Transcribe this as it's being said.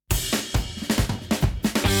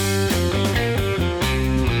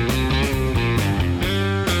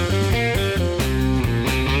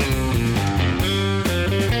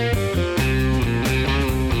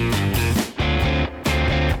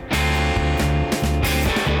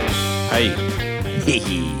Hey,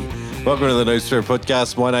 welcome to the Noob Spearo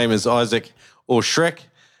Podcast. My name is Isaac or Shrek,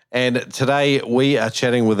 and today we are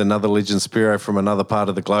chatting with another legend Spearo from another part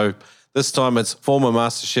of the globe. This time it's former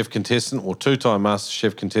MasterChef contestant, or two-time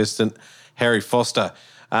MasterChef contestant, Harry Foster.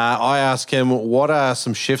 I asked him, what are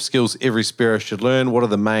some chef skills every Spearo should learn? What are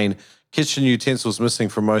the main kitchen utensils missing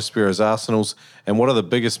from most Spearo's arsenals? And what are the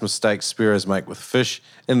biggest mistakes Spearos make with fish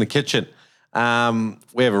in the kitchen?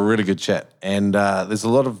 We have a really good chat, and there's a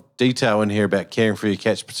lot of detail in here about caring for your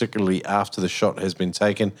catch, particularly after the shot has been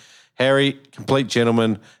taken. Harry, complete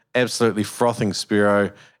gentleman, absolutely frothing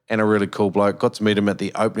Spearo, and a really cool bloke. Got to meet him at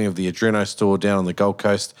the opening of the Adreno store down on the Gold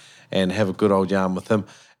Coast and have a good old yarn with him.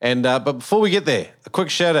 And but before we get there, a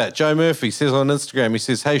quick shout out. Joe Murphy says on Instagram, he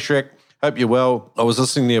says, "Hey Shrek, hope you're well. I was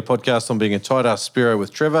listening to your podcast on being a tight-ass Spearo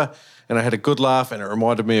with Trevor, and I had a good laugh, and it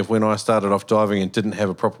reminded me of when I started off diving and didn't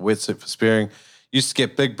have a proper wetsuit for spearing. Used to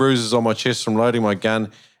get big bruises on my chest from loading my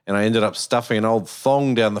gun, and I ended up stuffing an old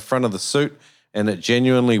thong down the front of the suit, and it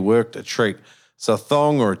genuinely worked a treat. So a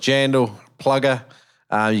thong or a jandal, plugger,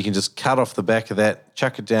 you can just cut off the back of that,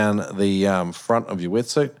 chuck it down the front of your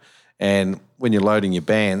wetsuit, and when you're loading your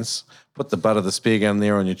bands, put the butt of the spear gun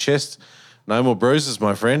there on your chest. No more bruises,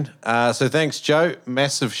 my friend. So thanks, Joe.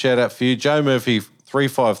 Massive shout-out for you. Joe Murphy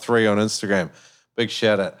 353 on Instagram. Big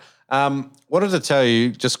shout out. Wanted to tell you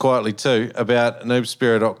just quietly too about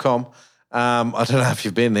noobspearo.com. I don't know if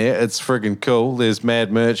you've been there. It's friggin' cool. There's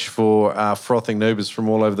mad merch for frothing noobers from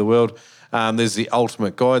all over the world. There's the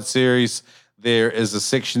Ultimate Guide series. There is a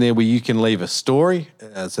section there where you can leave a story.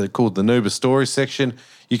 So called the Noober Story section.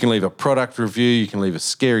 You can leave a product review. You can leave a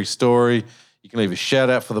scary story. You can leave a shout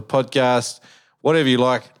out for the podcast. Whatever you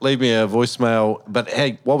like, leave me a voicemail. But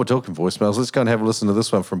hey, while we're talking voicemails, let's go and have a listen to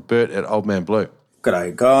this one from Bert at Old Man Blue.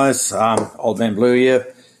 G'day guys, Old Man Blue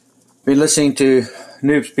here. Been listening to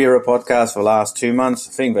Noob Spearo podcast for the last 2 months.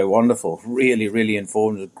 I think they're wonderful, really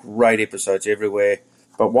informative, great episodes everywhere.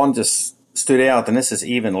 But one just stood out, and this is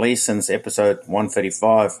Evan Leeson's episode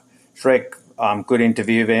 135. Shrek, good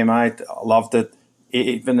interview there, mate. I loved it.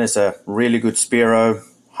 Even is a really good Spearo,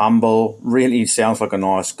 humble, really sounds like a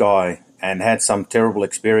nice guy, and had some terrible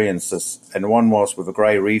experiences. And one was with a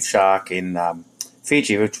grey reef shark in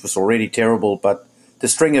Fiji, which was already terrible, but the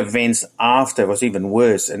string of events after was even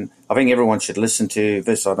worse. And I think everyone should listen to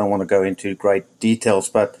this. I don't want to go into great details,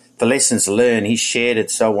 but the lessons learned, he shared it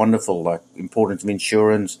so wonderful, like importance of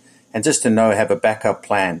insurance and just to know, have a backup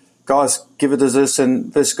plan. Guys, give it a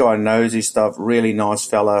listen. This guy knows his stuff. Really nice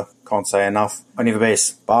fella. Can't say enough. Only the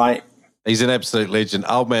best. Bye. He's an absolute legend.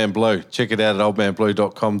 Old Man Blue. Check it out at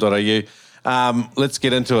oldmanblue.com.au. Let's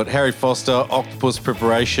get into it. Harry Foster, octopus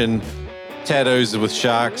preparation, tattoos with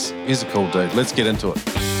sharks. He's a cool dude. Let's get into it.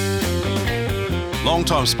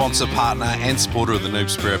 Long-time sponsor, partner and supporter of the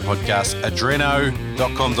Noob Spearo podcast,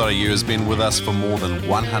 Adreno.com.au has been with us for more than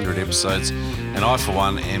 100 episodes, and I, for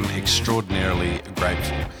one, am extraordinarily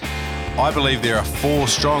grateful. I believe there are 4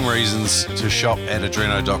 strong reasons to shop at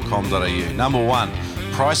Adreno.com.au. Number 1,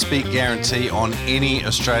 price beat guarantee on any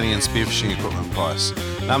Australian spearfishing equipment price.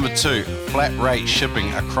 Number 2, flat rate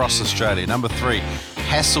shipping across Australia. Number 3,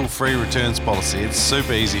 hassle-free returns policy. It's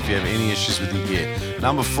super easy if you have any issues with your gear.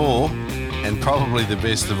 Number 4, and probably the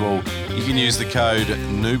best of all, you can use the code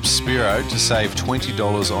NoobSpearo to save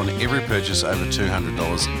 $20 on every purchase over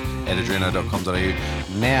 $200 at Adreno.com.au.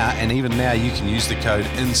 Now, and even now, you can use the code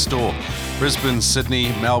in-store. Brisbane,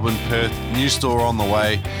 Sydney, Melbourne, Perth, new store on the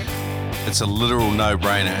way. It's a literal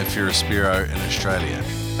no-brainer if you're a Spearo in Australia.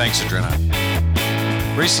 Thanks, Adreno.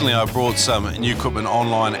 Recently, I brought some new equipment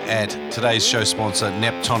online at today's show sponsor,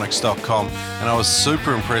 Neptonics.com, and I was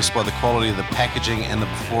super impressed by the quality of the packaging and the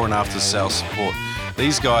before and after sales support.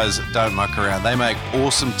 These guys don't muck around. They make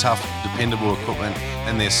awesome, tough, dependable equipment,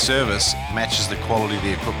 and their service matches the quality of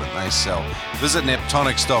the equipment they sell. Visit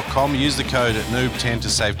Neptonics.com, use the code NOOB10 to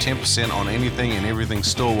save 10% on anything and everything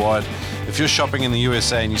store-wide. If you're shopping in the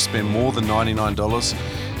USA and you spend more than $99,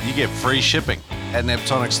 you get free shipping at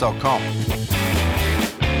Neptonics.com.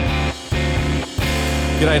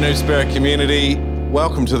 G'day Noob Spearo community,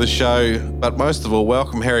 welcome to the show, but most of all,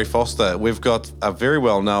 welcome Harry Foster. We've got a very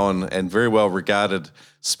well-known and very well-regarded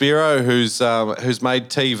Spearo who's made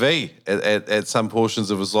TV at some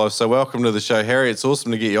portions of his life. So welcome to the show, Harry. It's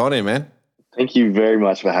awesome to get you on here, man. Thank you very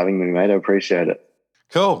much for having me, mate. I appreciate it.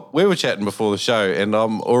 Cool. We were chatting before the show, and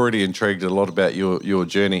I'm already intrigued a lot about your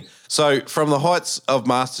journey. So from the heights of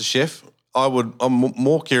MasterChef, I'm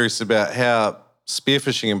more curious about how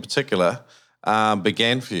spearfishing in particular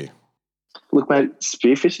began for you. Look, mate,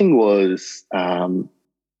 spearfishing was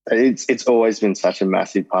it's always been such a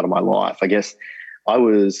massive part of my life. I guess I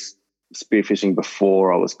was spearfishing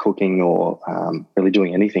before I was cooking or really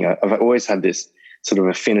doing anything. I've always had this sort of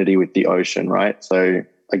affinity with the ocean, right? So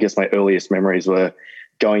I guess my earliest memories were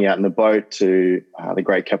going out in the boat to the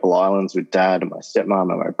Great Keppel Islands with Dad and my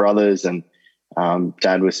stepmom and my brothers, and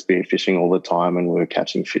Dad was spearfishing all the time, and we were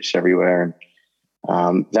catching fish everywhere.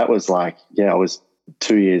 And that was like, I was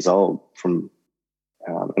 2 years old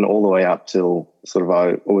and all the way up till sort of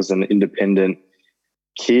I was an independent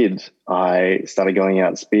kid. I started going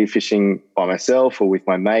out spearfishing by myself or with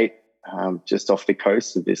my mate just off the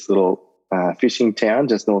coast of this little fishing town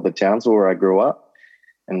just north of Townsville where I grew up.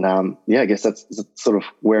 And I guess that's sort of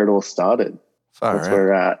where it all started. That's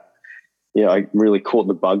where I really caught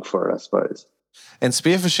the bug for it, I suppose. And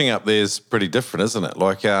spearfishing up there is pretty different, isn't it?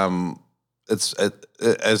 Like it's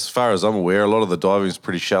as far as I'm aware, a lot of the diving is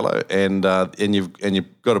pretty shallow, and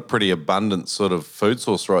you've got a pretty abundant sort of food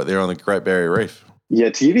source right there on the Great Barrier Reef. Yeah,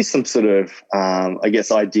 to give you some sort of,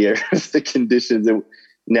 idea of the conditions,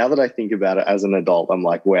 now that I think about it as an adult, I'm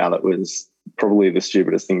like, wow, that was probably the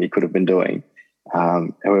stupidest thing you could have been doing.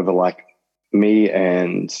 However, like me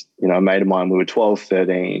and, a mate of mine, we were 12,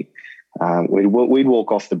 13. We'd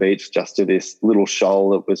walk off the beach just to this little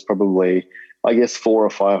shoal that was probably, I guess, 400 or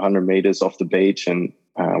 500 meters off the beach. And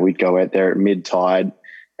we'd go out there at mid-tide.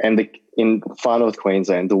 And in far north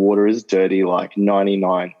Queensland, the water is dirty like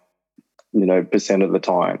 99% of the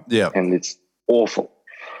time. Yeah. And it's awful.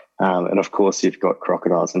 And of course, you've got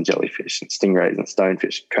crocodiles and jellyfish and stingrays and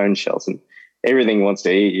stonefish, cone shells, and everything wants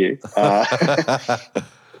to eat you.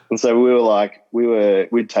 And so we were like,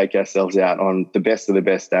 we'd take ourselves out on the best of the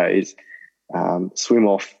best days, swim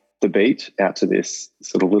off the beach out to this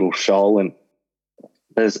sort of little shoal. And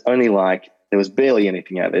there was barely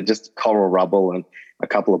anything out there, just coral rubble and a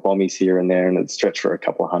couple of bommies here and there. And it stretched for a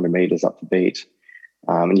couple of 100 meters up the beach.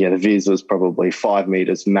 The viz was probably 5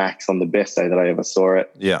 meters max on the best day that I ever saw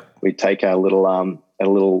it. Yeah. We'd take our little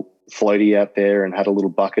floaty out there and had a little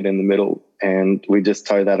bucket in the middle, and we just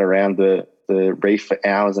tow that around the reef for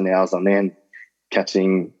hours and hours on end,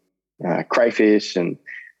 catching crayfish, and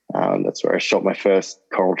that's where I shot my first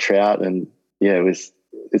coral trout. And it was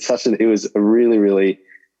a really, really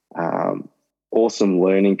awesome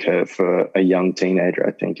learning curve for a young teenager,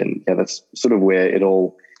 I think. And that's sort of where it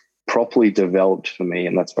all properly developed for me,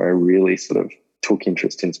 and that's where I really sort of took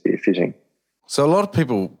interest in spearfishing. So a lot of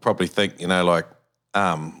people probably think, you're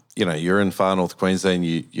in far north Queensland,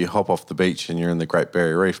 you hop off the beach and you're in the Great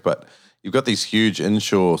Barrier Reef, but you've got these huge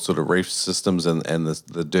inshore sort of reef systems and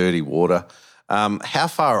the dirty water. How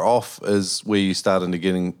far off is where you started to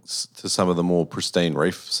getting to some of the more pristine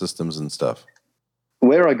reef systems and stuff?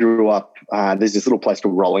 Where I grew up, there's this little place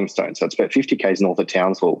called Rolling Stone. So it's about 50 k's north of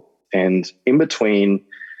Townsville. And in between,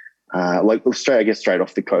 straight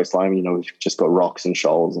off the coastline, we've just got rocks and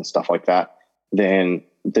shoals and stuff like that. Then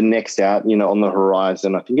the next out, on the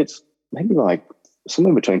horizon, I think it's maybe like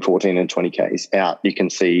somewhere between 14 and 20 k's out, you can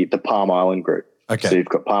see the Palm Island group. Okay. So you've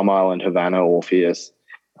got Palm Island, Havana, Orpheus,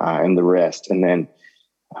 and the rest. And then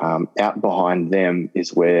out behind them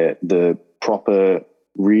is where the proper,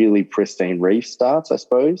 really pristine reef starts, I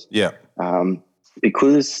suppose. Yeah.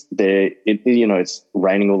 Because it's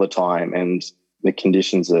raining all the time and the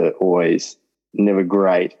conditions are always never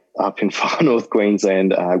great up in far north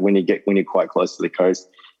Queensland. When you're quite close to the coast,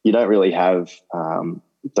 you don't really have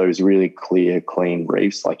those really clear, clean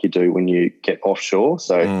reefs like you do when you get offshore.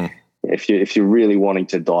 So if you're really wanting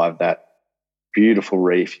to dive that beautiful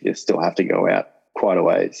reef, you still have to go out quite a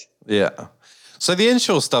ways. Yeah. So the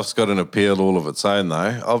inshore stuff's got an appeal all of its own,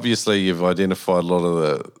 though. Obviously, you've identified a lot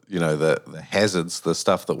of the hazards, the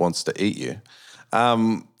stuff that wants to eat you.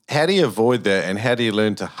 How do you avoid that, and how do you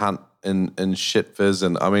learn to hunt in shit fizz?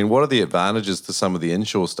 And what are the advantages to some of the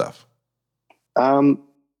inshore stuff?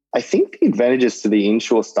 I think the advantages to the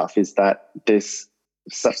inshore stuff is that there's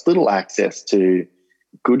such little access to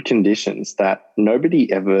good conditions that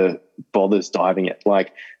nobody ever bothers diving it.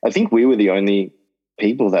 Like, I think we were the only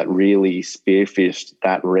people that really spearfished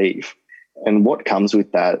that reef. And what comes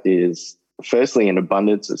with that is, firstly, an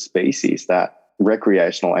abundance of species that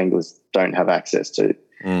recreational anglers don't have access to,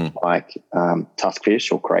 like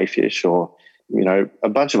tuskfish or crayfish or, a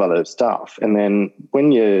bunch of other stuff. And then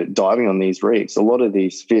when you're diving on these reefs, a lot of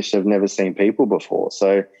these fish have never seen people before.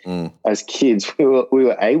 So as kids, we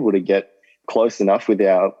were able to get close enough with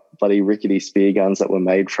our bloody rickety spear guns that were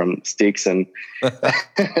made from sticks and we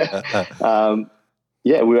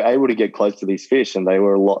were able to get close to these fish, and they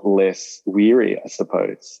were a lot less weary, I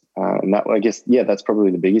suppose. And that, I guess, that's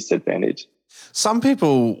probably the biggest advantage. Some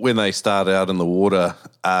people, when they start out in the water,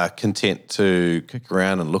 are content to kick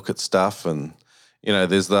around and look at stuff. And,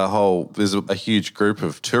 there's a huge group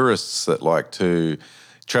of tourists that like to,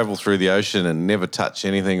 travel through the ocean and never touch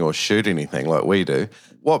anything or shoot anything like we do.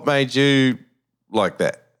 What made you like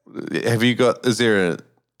that? Do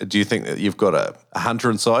you think that you've got a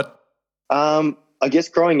hunter inside? I guess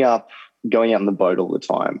growing up, going out in the boat all the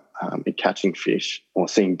time and catching fish or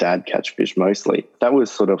seeing Dad catch fish mostly, that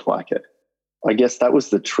was sort of like I guess that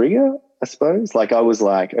was the trigger, I suppose. Like I was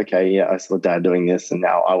like, okay, yeah, I saw Dad doing this and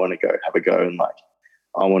now I want to go have a go and like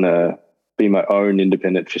I want to be my own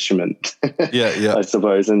independent fisherman. Yeah. I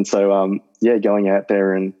suppose. And so, going out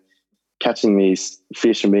there and catching these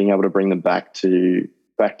fish and being able to bring them back to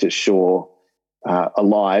shore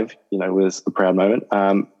alive, was a proud moment.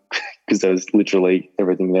 Because there was literally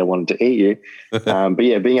everything there wanted to eat you. But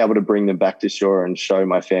yeah, being able to bring them back to shore and show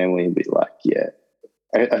my family and be like, yeah,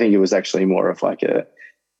 I think it was actually more of like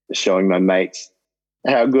showing my mates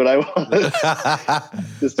how good I was.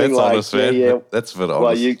 Just being That's like, honest, man. yeah. That's a bit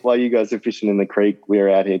honest. While you guys are fishing in the creek, we were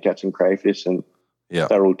out here catching crayfish and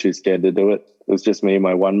they're all too scared to do it. It was just me and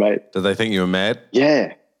my one mate. Did they think you were mad?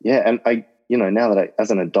 Yeah. And I, now that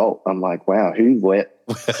as an adult, I'm like, wow, who let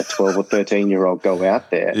a 12 or 13-year-old go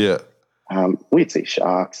out there? Yeah. We'd see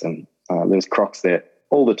sharks and there was crocs there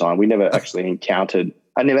all the time. We never actually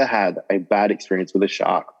I never had a bad experience with a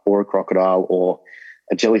shark or a crocodile or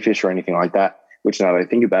a jellyfish or anything like that, which now that I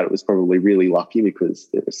think about it was probably really lucky because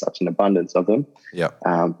there was such an abundance of them. Yeah.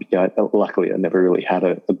 Luckily, I never really had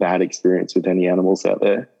a bad experience with any animals out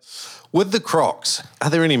there. With the crocs, are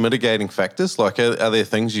there any mitigating factors? Like, are there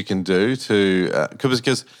things you can do to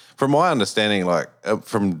because from my understanding, like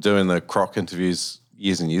from doing the croc interviews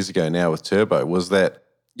years and years ago now with Turbo, was that,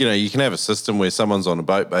 you can have a system where someone's on a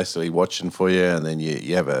boat basically watching for you, and then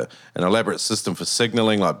you have an elaborate system for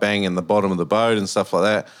signalling, like banging the bottom of the boat and stuff like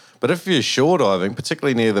that. But if you're shore diving,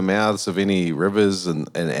 particularly near the mouths of any rivers and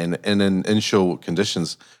in inshore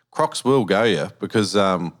conditions, crocs will go you because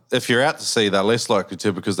if you're out to sea, they're less likely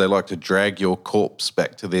to because they like to drag your corpse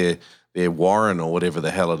back to their warren or whatever the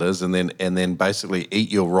hell it is and then basically eat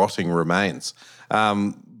your rotting remains.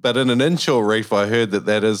 But in an inshore reef, I heard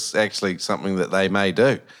that is actually something that they may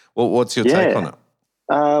do. Well, what's your take on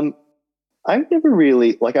it? I've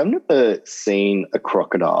never seen a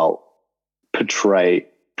crocodile portray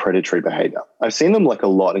predatory behavior. I've seen them like a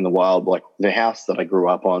lot in the wild, like the house that I grew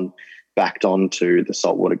up on backed onto the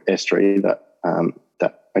saltwater estuary that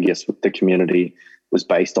I guess the community was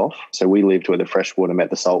based off. So we lived where the freshwater met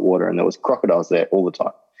the saltwater and there was crocodiles there all the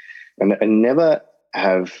time. And I never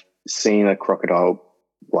have seen a crocodile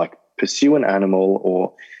like pursue an animal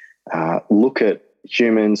or look at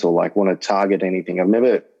humans or like want to target anything. I've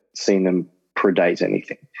never seen them predate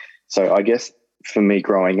anything. So I guess for me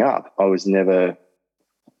growing up, I was never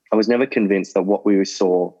convinced that what we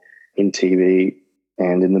saw in TV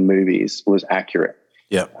and in the movies was accurate.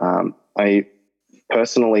 Yeah. I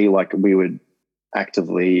personally, we would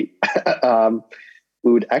actively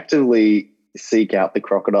seek out the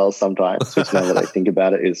crocodiles sometimes, which now that I think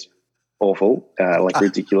about it is awful,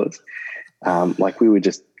 ridiculous. We were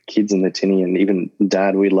just kids in the tinny, and even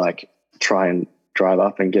Dad, we'd try and drive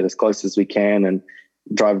up and get as close as we can and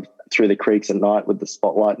drive through the creeks at night with the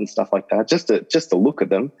spotlight and stuff like that, just to look at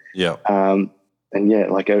them. Yeah. I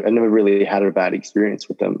never really had a bad experience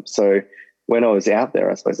with them. So when I was out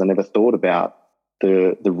there, I suppose I never thought about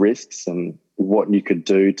the risks and what you could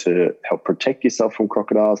do to help protect yourself from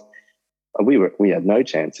crocodiles. We had no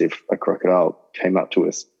chance if a crocodile came up to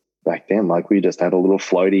us back then. We just had a little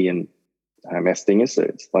floaty and our stinger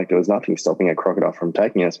suits. There was nothing stopping a crocodile from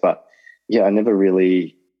taking us. But yeah, I've never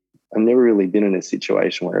really been in a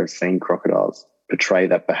situation where I've seen crocodiles portray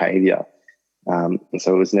that behavior. And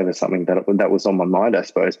so it was never something that was on my mind, I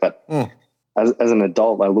suppose. But as an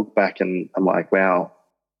adult, I look back and I'm like, wow,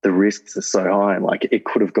 the risks are so high. And it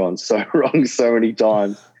could have gone so wrong so many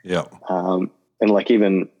times. Yeah.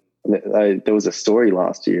 Even there was a story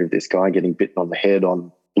last year of this guy getting bitten on the head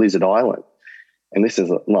on Blizzard Island. And this is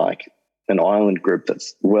an island group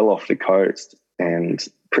that's well off the coast and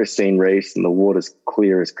pristine reefs and the water's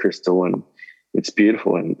clear as crystal and it's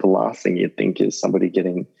beautiful. And the last thing you'd think is somebody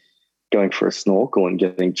going for a snorkel and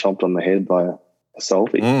getting chomped on the head by a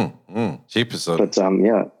salty. Jeepers. But I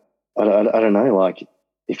don't know,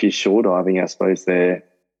 if you're shore diving, I suppose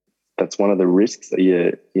that's one of the risks that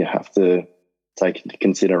you have to take into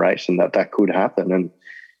consideration that could happen. And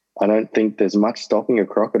I don't think there's much stopping a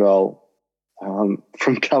crocodile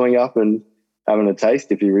from coming up and having a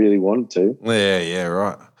taste if you really wanted to. Yeah,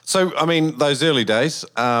 right. So, I mean, those early days,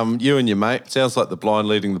 you and your mate, sounds like the blind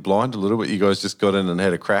leading the blind a little bit. You guys just got in and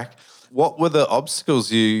had a crack. What were the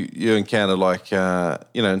obstacles you encountered,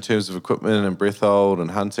 in terms of equipment and breath hold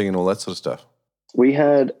and hunting and all that sort of stuff? We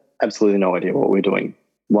had absolutely no idea what we were doing.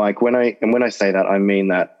 Like when I say that, I mean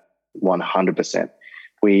that 100%.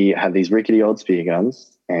 We had these rickety old spear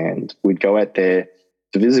guns, and we'd go out there.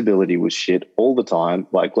 The visibility was shit all the time,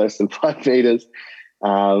 like less than 5 meters.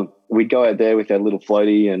 We'd go out there with our little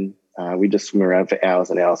floaty, and we'd just swim around for hours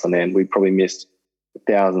and hours on end. We probably missed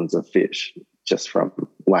thousands of fish just from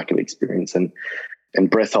lack of experience, and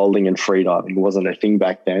breath holding and free diving wasn't a thing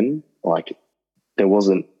back then. Like there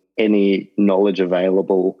wasn't any knowledge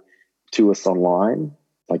available to us online.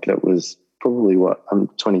 Like that was probably I'm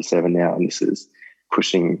 27 now, and this is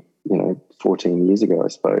pushing, 14 years ago, I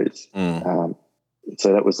suppose.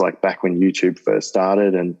 So that was like back when YouTube first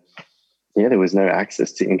started, and there was no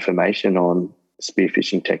access to information on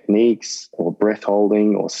spearfishing techniques or breath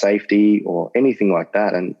holding or safety or anything like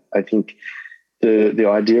that. And I think the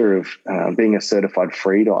idea of being a certified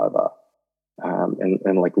freediver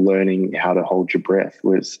and like learning how to hold your breath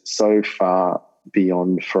was so far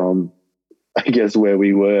beyond from, I guess, where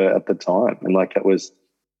we were at the time. And like that was,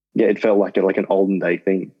 it felt like an olden day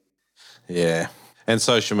thing. Yeah. And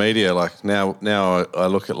social media, like now I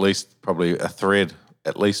look at least probably a thread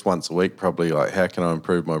at least once a week, probably like how can I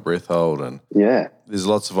improve my breath hold? And there's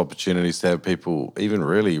lots of opportunities to have people, even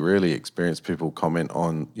really, really experienced people, comment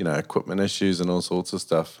on, equipment issues and all sorts of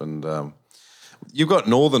stuff. And you've got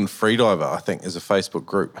Northern Freediver, I think, is a Facebook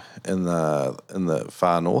group in the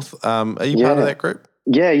far north. Are you part of that group?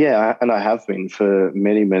 Yeah, and I have been for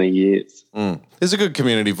many, many years. There's a good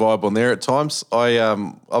community vibe on there at times.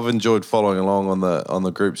 I've enjoyed following along on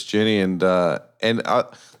the group's journey, and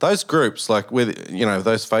those groups, like with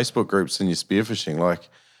those Facebook groups and your spearfishing, like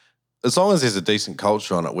as long as there's a decent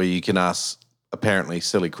culture on it where you can ask apparently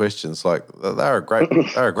silly questions, like they're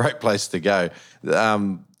a great place to go.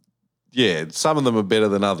 Some of them are better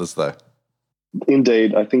than others though.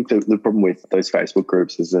 Indeed. I think the problem with those Facebook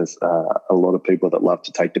groups is there's a lot of people that love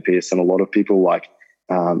to take the piss, and a lot of people like,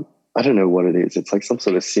 I don't know what it is. It's like some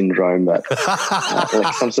sort of syndrome that,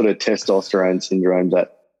 like some sort of testosterone syndrome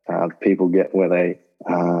that people get where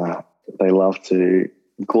they love to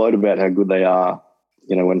gloat about how good they are.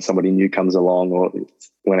 When somebody new comes along, or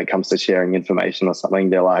when it comes to sharing information or something,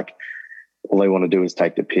 they're like, all they want to do is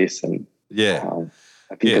take the piss. And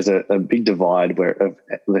I think there's a big divide of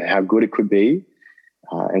how good it could be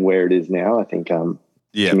and where it is now. I think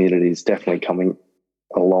community is definitely coming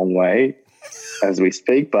a long way as we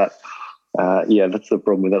speak. But, that's the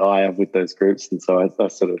problem that I have with those groups. And so I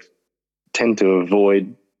sort of tend to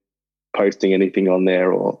avoid posting anything on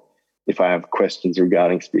there, or if I have questions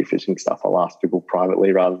regarding spearfishing stuff, I'll ask people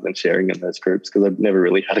privately rather than sharing in those groups, because I've never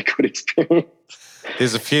really had a good experience.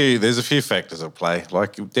 There's a few factors at play.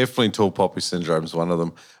 Like definitely tall poppy syndrome is one of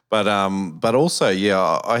them. But also,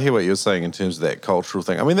 I hear what you're saying in terms of that cultural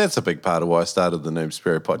thing. I mean, that's a big part of why I started the Noob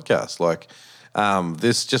Spearo podcast. Like,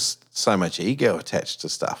 there's just so much ego attached to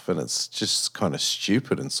stuff, and it's just kind of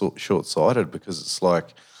stupid and short-sighted, because it's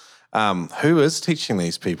like, who is teaching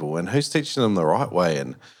these people, and who's teaching them the right way?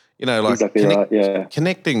 And exactly right,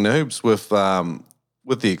 connecting noobs with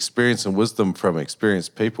the experience and wisdom from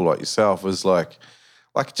experienced people like yourself is like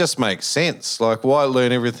it just makes sense. Like, why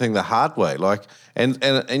learn everything the hard way? Like, and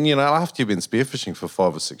after you've been spearfishing for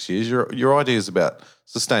 5 or 6 years, your ideas about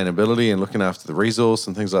sustainability and looking after the resource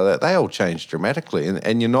and things like that, they all change dramatically,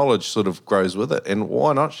 and your knowledge sort of grows with it. And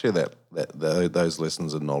why not share those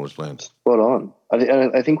lessons and knowledge learned? Spot on.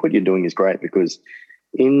 I think what you're doing is great, because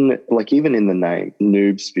even in the name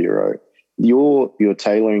Noob Spearo, you're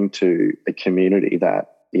tailoring to a community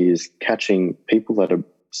that is catching people that are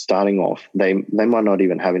starting off. They might not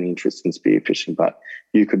even have any interest in spearfishing, but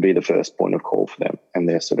you could be the first point of call for them, and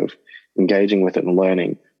they're sort of engaging with it and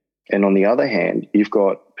learning. And on the other hand, you've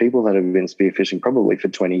got people that have been spearfishing probably for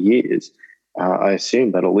 20 years, I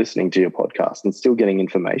assume, that are listening to your podcast and still getting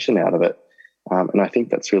information out of it. And I think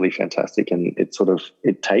that's really fantastic, and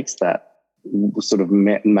it takes that sort of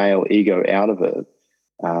male ego out of it,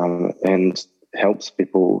 and helps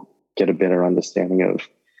people get a better understanding of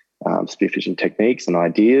spearfishing techniques and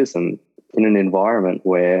ideas, and in an environment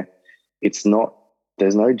where there's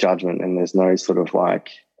no judgment, and there's no sort of like,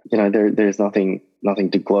 there's nothing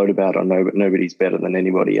to gloat about, or nobody's better than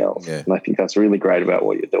anybody else. Yeah. And I think that's really great about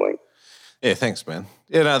what you're doing. Yeah, thanks, man.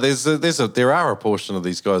 There are a portion of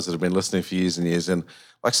these guys that have been listening for years and years, and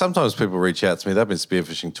like sometimes people reach out to me. They've been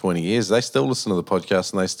spearfishing 20 years. They still listen to the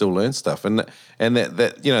podcast and they still learn stuff. And that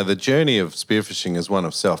the journey of spearfishing is one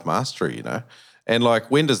of self-mastery. And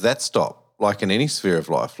like, when does that stop? Like in any sphere of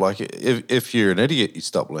life, like if you're an idiot, you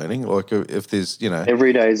stop learning. Like if there's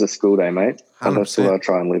every day is a school day, mate. 100%. And that's what I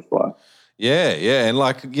try and live by. Yeah, and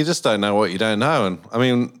like you just don't know what you don't know. And I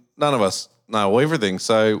mean, none of us know everything,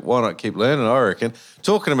 so why not keep learning, I reckon.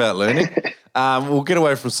 Talking about learning, We'll get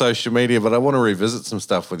away from social media, but I want to revisit some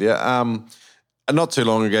stuff with you. Not too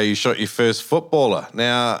long ago, you shot your first footballer.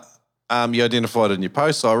 Now, you identified in your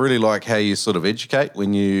post. So I really like how you sort of educate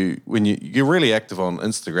when you're really active on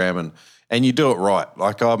Instagram and you do it right.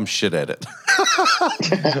 Like I'm shit at it.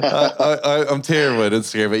 I'm terrible at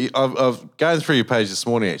Instagram. But I've gone through your page this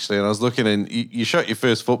morning actually, and I was looking, and you shot your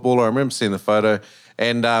first footballer. I remember seeing the photo,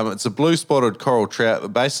 and it's a blue spotted coral trout.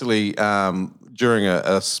 But basically, during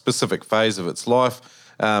a specific phase of its life,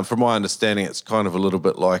 from my understanding, it's kind of a little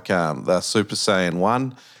bit like the Super Saiyan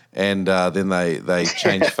 1. And then they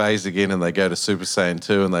change phase again and they go to Super Saiyan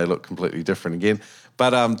 2 and they look completely different again.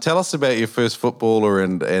 But tell us about your first footballer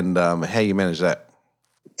and how you manage that.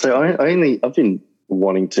 So I've been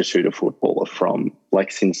wanting to shoot a footballer from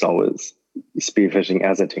since I was spearfishing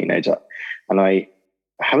as a teenager, and I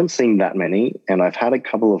haven't seen that many. And I've had a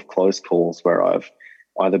couple of close calls where I've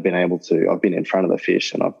either been in front of the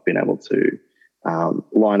fish and I've been able to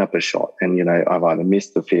line up a shot, and I've either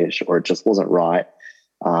missed the fish or it just wasn't right.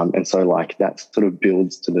 And so that sort of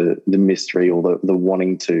builds to the mystery or the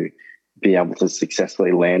wanting to be able to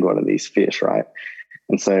successfully land one of these fish, right?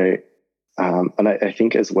 And so, and I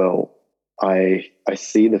think as well, I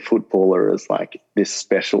see the footballer as this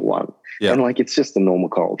special one. Yeah. And it's just a normal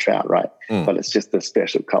coral trout, right? Mm. But it's just a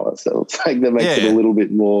special color. So it's that makes it a little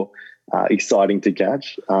bit more exciting to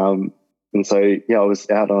catch. And so, I was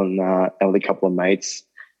out with a couple of mates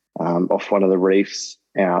off one of the reefs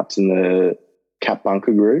out in the Cap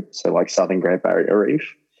Bunker group, so Southern Great Barrier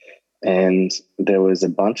Reef, and there was a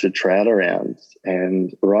bunch of trout around,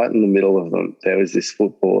 and right in the middle of them there was this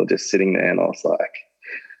footballer just sitting there, and I was like,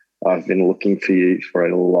 I've been looking for you for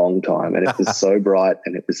a long time. And it was so bright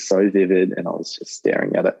and it was so vivid, and I was just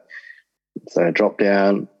staring at it. So I dropped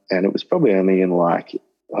down, and it was probably only in I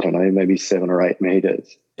don't know, maybe 7 or 8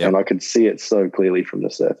 meters. Yep. And I could see it so clearly from the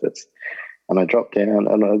surface. And I dropped down,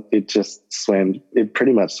 and it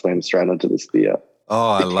pretty much swam straight onto the spear. Oh,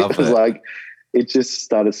 I love it. It was it just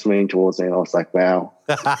started swimming towards me, and I was like, wow.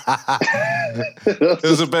 It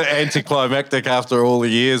was a bit anticlimactic after all the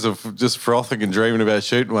years of just frothing and dreaming about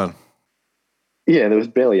shooting one. Yeah, there was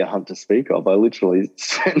barely a hunt to speak of. I literally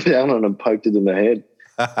swam down on it and poked it in the head.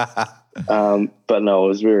 But no, I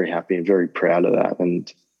was very happy and very proud of that.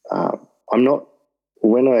 And I'm not,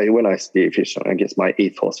 when I spearfish, I guess my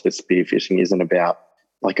ethos for spearfishing isn't about,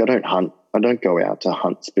 I don't go out to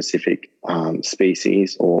hunt specific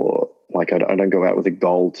species, or I don't go out with a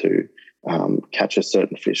goal to catch a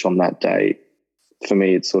certain fish on that day. For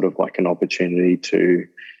me, it's sort of an opportunity to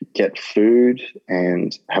get food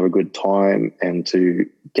and have a good time, and to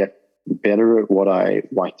get better at what I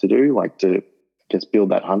like to do, to just build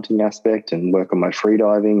that hunting aspect and work on my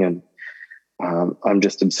freediving. And I'm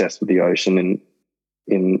just obsessed with the ocean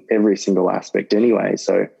in every single aspect anyway.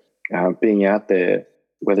 So being out there,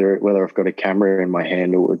 whether I've got a camera in my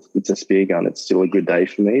hand or it's a spear gun, it's still a good day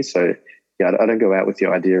for me. So yeah, I don't go out with the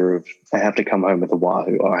idea of I have to come home with a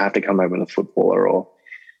wahoo or I have to come home with a footballer or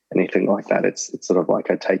anything like that. It's sort of I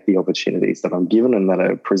take the opportunities that I'm given and that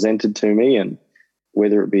are presented to me, and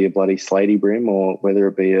whether it be a bloody slaty brim or whether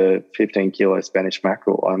it be a 15-kilo Spanish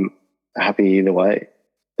mackerel, I'm happy either way.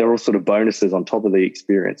 They're all sort of bonuses on top of the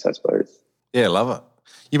experience, I suppose. Yeah, love it.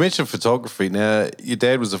 You mentioned photography. Now, your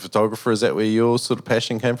dad was a photographer. Is that where your sort of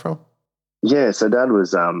passion came from? Yeah, so Dad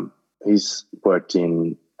was he's worked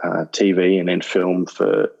in TV and in film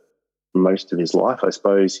for most of his life, I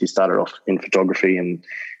suppose. He started off in photography, and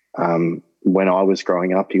when I was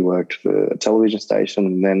growing up, he worked for a television station,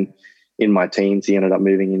 and then in my teens, he ended up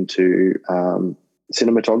moving into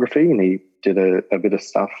cinematography, and he did a bit of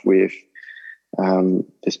stuff with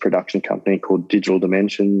this production company called Digital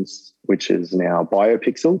Dimensions, which is now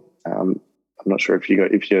BioPixel. I'm not sure if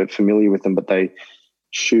you're familiar with them, but they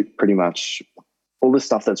shoot pretty much all the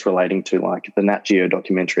stuff that's relating to the Nat Geo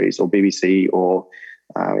documentaries or BBC or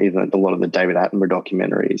even a lot of the David Attenborough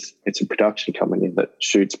documentaries. It's a production company that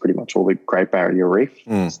shoots pretty much all the Great Barrier Reef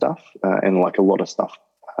stuff and a lot of stuff,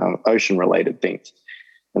 ocean-related things.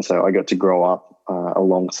 And so I got to grow up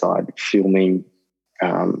alongside filming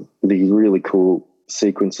these really cool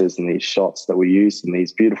sequences and these shots that were used in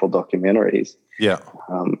these beautiful documentaries. Yeah.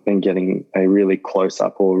 And getting a really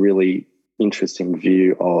close-up or really interesting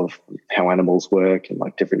view of how animals work and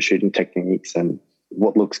different shooting techniques and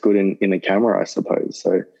what looks good in the camera, I suppose.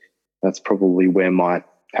 So that's probably where my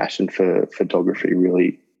passion for photography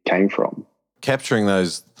really came from. Capturing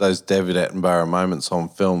those David Attenborough moments on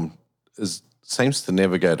film seems to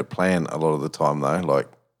never go to plan a lot of the time, though.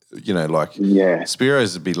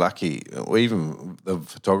 Spiros would be lucky, or even the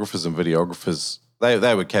photographers and videographers,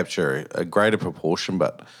 they would capture a greater proportion,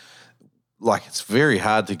 but like it's very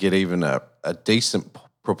hard to get even a decent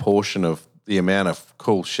proportion of the amount of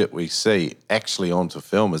cool shit we see actually onto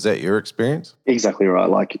film. Is that your experience? Exactly right.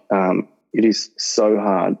 Like, it is so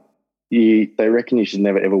hard. They reckon you should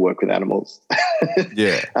never ever work with animals.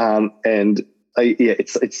 Yeah.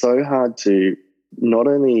 It's so hard to not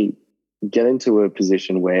only get into a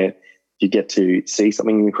position where you get to see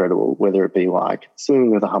something incredible, whether it be like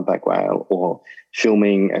swimming with a humpback whale or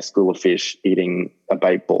filming a school of fish eating a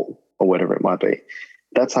bait ball or whatever it might be.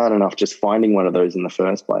 That's hard enough just finding one of those in the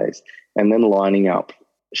first place, and then lining up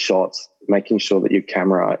shots, making sure that your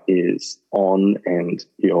camera is on and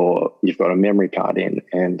you've got a memory card in,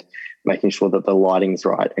 and making sure that the lighting's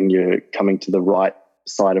right and you're coming to the right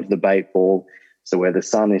side of the bait ball, so where the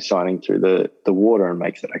sun is shining through the water and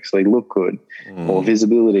makes it actually look good, or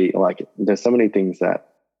visibility. Like, there's so many things that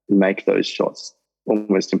make those shots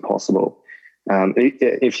almost impossible.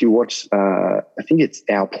 If you watch, I think it's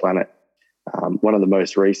Our Planet, one of the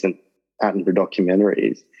most recent Attenborough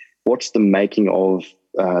documentaries, watch the making of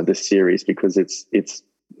the series, because it's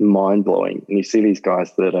mind-blowing. And you see these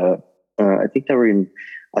guys that are, I think they were in,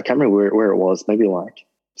 I can't remember where it was, maybe like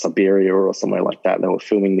Siberia or somewhere like that. They were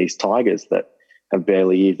filming these tigers that have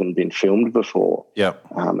barely even been filmed before. Yeah.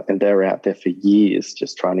 And they're out there for years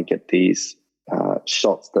just trying to get these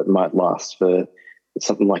shots that might last for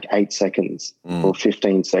something like 8 seconds or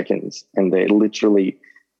 15 seconds. And they literally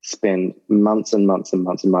spend months and months and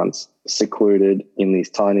months and months secluded in these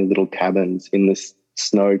tiny little cabins in this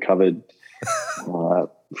snow-covered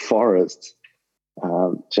forest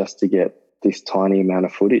just to get this tiny amount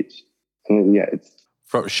of footage. And it's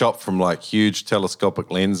shot from like huge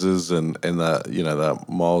telescopic lenses and the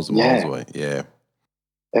miles and miles away. Yeah.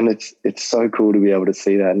 And it's so cool to be able to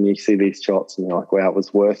see that, and you see these shots and you're like, wow, it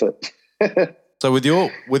was worth it. So with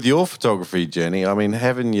your photography journey, I mean,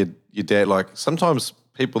 having your dad, like sometimes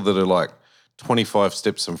people that are like 25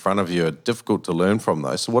 steps in front of you are difficult to learn from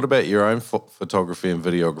though. So what about your own photography and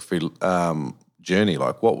videography journey?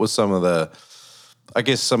 Like what was some of the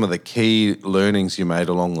key learnings you made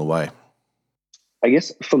along the way? I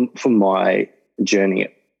guess for my journey,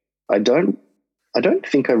 I don't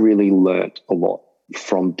think I really learnt a lot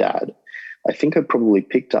from Dad. I think I probably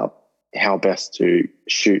picked up how best to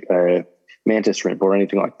shoot a mantis shrimp or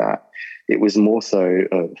anything like that. It was more so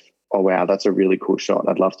of, oh wow, that's a really cool shot.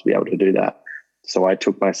 I'd love to be able to do that. So I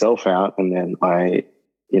took myself out, and then I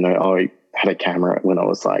had a camera when I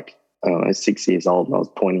was like, I don't know, 6 years old, and I was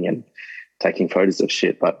pointing and taking photos of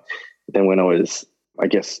shit. But then when I was, I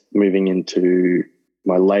guess, moving into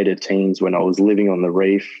my later teens, when I was living on the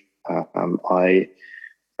reef, I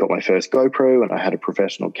got my first GoPro and I had a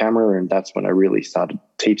professional camera, and that's when I really started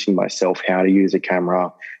teaching myself how to use a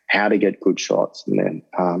camera, how to get good shots. And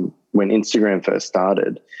then when Instagram first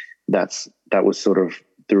started, that was sort of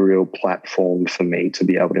the real platform for me to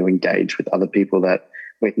be able to engage with other people that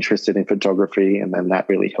were interested in photography, and then that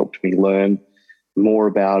really helped me learn more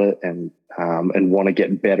about it and want to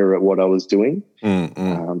get better at what I was doing.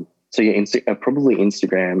 So yeah, probably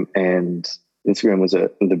Instagram, and Instagram was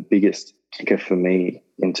the biggest kicker for me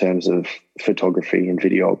in terms of photography and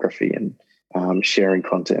videography and sharing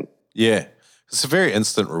content. Yeah, it's a very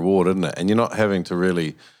instant reward, isn't it? And you're not having to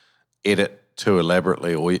really edit too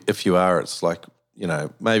elaborately, or if you are, it's like,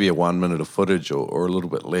 maybe a 1 minute of footage or a little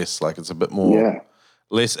bit less. Like it's a bit more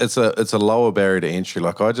less. It's a lower barrier to entry.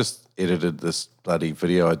 Like I just edited this bloody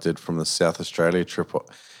video I did from the South Australia trip,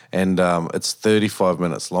 and it's 35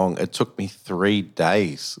 minutes long. It took me 3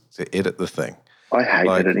 days to edit the thing. I hate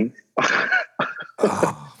editing.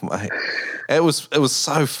 Oh, mate. It was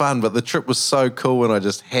so fun, but the trip was so cool, and I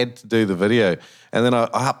just had to do the video. And then I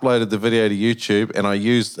uploaded the video to YouTube, and I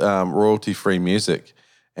used royalty-free music,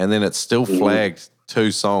 and then it still flagged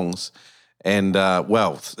 2 songs. And,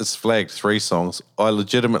 it's flagged 3 songs. I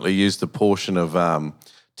legitimately used a portion of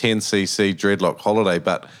 10cc Dreadlock Holiday,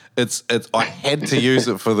 but I had to use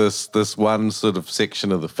it for this one sort of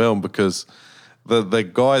section of the film, because the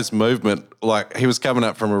guy's movement, like he was coming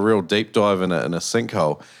up from a real deep dive in a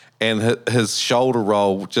sinkhole, and his shoulder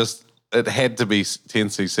roll it had to be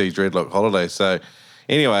 10cc Dreadlock Holiday. So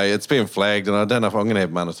anyway, it's been flagged, and I don't know if I'm going to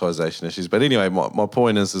have monetization issues. But anyway, my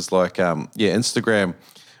point is like, Instagram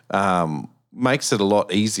makes it a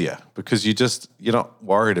lot easier, because you're not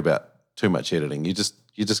worried about too much editing. You're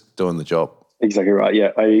just doing the job. Exactly right.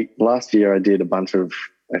 Yeah. Last year I did a bunch of,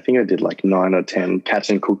 I think I did like 9 or 10 catch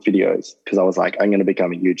and cook videos, because I was like, I'm going to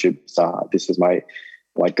become a YouTube star. This is my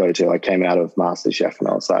go-to. I came out of MasterChef and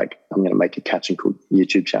I was like, I'm going to make a catch and cook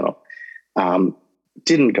YouTube channel.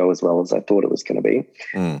 Didn't go as well as I thought it was going to be.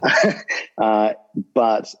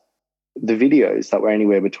 But the videos that were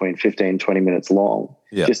anywhere between 15, 20 minutes long,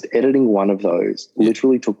 Yeah. just editing one of those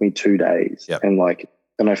literally took me 2 days. Yep.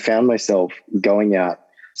 And I found myself going out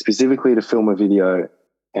specifically to film a video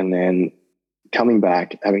and then coming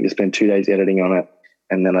back, having to spend 2 days editing on it.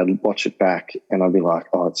 And then I'd watch it back and I'd be like,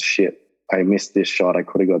 oh, it's shit. I missed this shot. I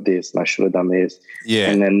could have got this and I should have done this. Yeah.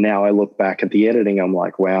 And then now I look back at the editing. I'm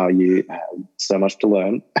like, wow, you have so much to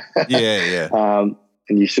learn. Yeah.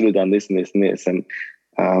 And you should have done this and this and this. And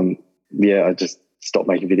I just stopped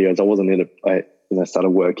making videos. I wasn't I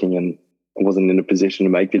started working and I wasn't in a position to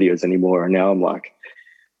make videos anymore. And now I'm like,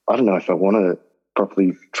 I don't know if I want to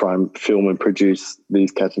properly try and film and produce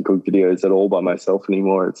these catch and cook videos at all by myself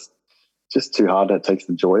anymore. It's just too hard. That takes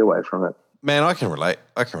the joy away from it. Man, I can relate.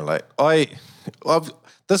 I've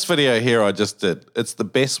this video here I just did. It's the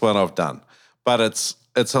best one I've done, but it's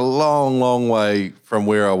a long, long way from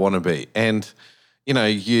where I want to be. And you know,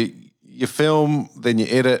 you film, then you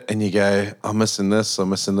edit, and you go, I'm missing this,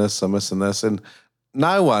 and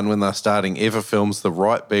no one when they're starting ever films the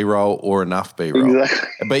right B-roll or enough B-roll.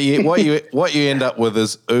 Exactly. But what you end up with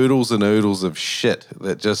is oodles and oodles of shit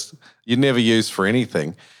that just you never use for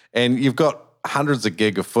anything, and you've got hundreds of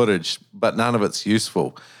gig of footage, but none of it's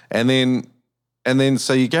useful. And then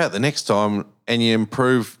so you go out the next time and you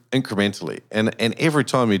improve incrementally. And every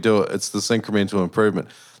time you do it, it's this incremental improvement.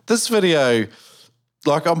 This video,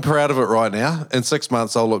 like I'm proud of it right now. In 6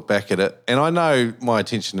 months, I'll look back at it. And I know my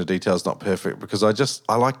attention to detail is not perfect because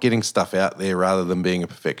I like getting stuff out there rather than being a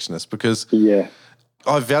perfectionist because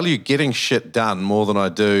I value getting shit done more than I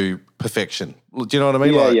do perfection. Do you know what I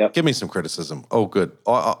mean? Give me some criticism. Oh, good.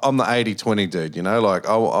 I'm the 80-20 dude, you know? Like,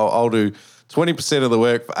 I'll do 20% of the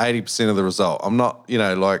work for 80% of the result. I'm not, you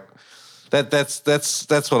know, like,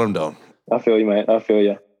 that's what I'm doing. I feel you, mate. I feel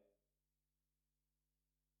you.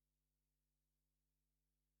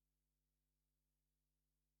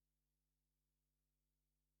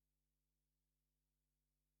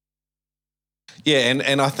 Yeah,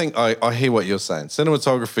 and I think I hear what you're saying.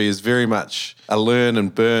 Cinematography is very much a learn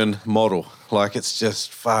and burn model. Like it's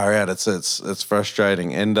just far out. It's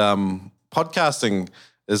frustrating. And podcasting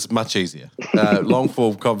is much easier. Long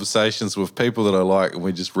form conversations with people that I like, and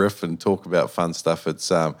we just riff and talk about fun stuff. It's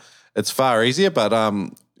far easier, but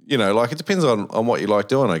you know, like it depends on what you like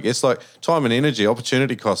doing. I guess like time and energy,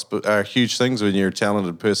 opportunity costs are huge things when you're a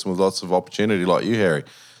talented person with lots of opportunity like you, Harry.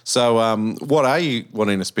 So what are you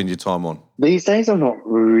wanting to spend your time on? These days I'm not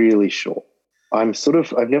really sure. I've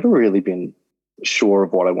never really been sure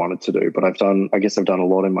of what I wanted to do, but I've done a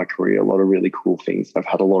lot in my career, a lot of really cool things. I've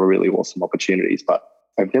had a lot of really awesome opportunities, but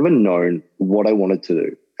I've never known what I wanted to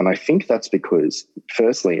do. And I think that's because,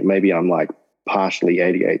 firstly, maybe I'm like partially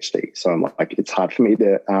ADHD. So I'm like, it's hard for me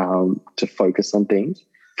to focus on things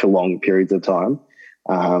for long periods of time.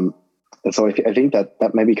 And so I think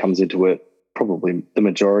that maybe comes into it, probably the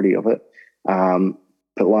majority of it.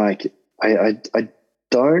 But like, I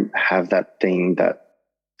don't have that thing that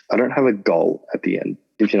I don't have a goal at the end,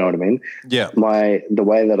 if you know what I mean. Yeah. The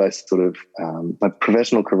way that I sort of, my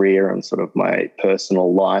professional career and sort of my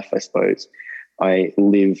personal life, I suppose, I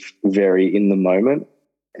live very in the moment.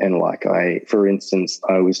 And like for instance,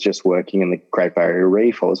 I was just working in the Great Barrier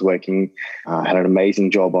Reef. I was working, had an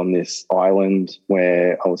amazing job on this island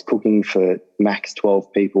where I was cooking for max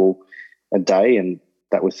 12 people a day, and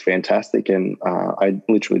that was fantastic. And I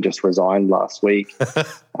literally just resigned last week,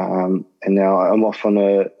 and now I'm off on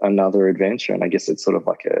another adventure. And I guess it's sort of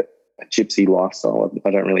like a gypsy lifestyle.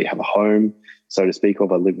 I don't really have a home, so to speak,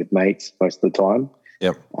 of. I live with mates most of the time.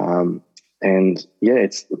 Yep. And yeah,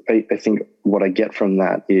 I think what I get from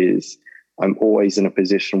that is I'm always in a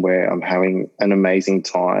position where I'm having an amazing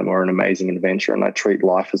time or an amazing adventure, and I treat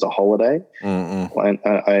life as a holiday. Mm-mm. And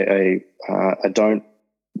I don't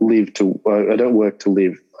I don't work to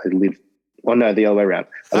live. I live. Oh no, the other way around.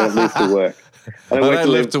 I don't live to work. I don't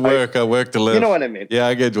live to work. I work to live. You know what I mean? Yeah,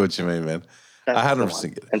 I get what you mean, man. I 100%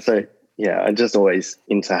 get it. And so yeah, I'm just always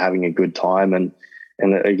into having a good time, and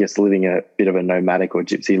I guess living a bit of a nomadic or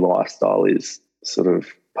gypsy lifestyle is sort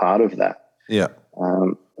of part of that. Yeah.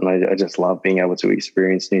 And I just love being able to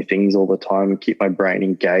experience new things all the time and keep my brain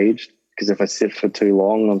engaged, because if I sit for too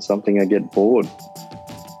long on something, I get bored.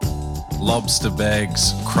 Lobster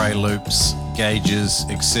bags, cray loops, gauges,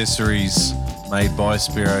 accessories made by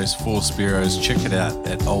Spearos for Spearos. Check it out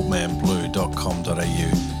at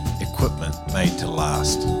oldmanblue.com.au. Equipment made to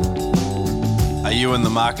last. Are you in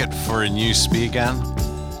the market for a new spear gun?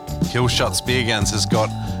 Killshot Spear Guns has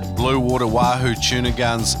got blue water Wahoo tuna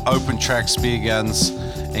guns, open track spear guns,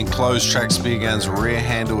 enclosed track spear guns, rear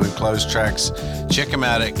handle enclosed tracks. Check them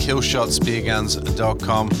out at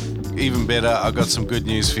killshotspearguns.com. even better, I've got some good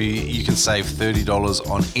news for you. You can save $30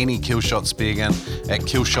 on any Killshot spear gun at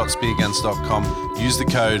killshotspearguns.com. Use the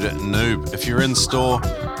code NOOB. If you're in store,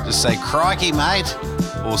 just say crikey, mate,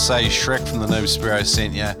 or say Shrek from the Noob Spearo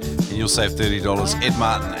sent you, and you'll save $30. Ed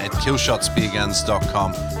Martin at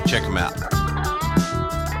killshotspearguns.com. Check him out.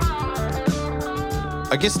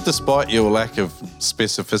 I guess despite your lack of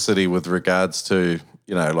specificity with regards to,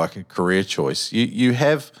 like a career choice, you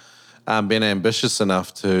have been ambitious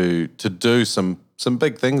enough to do some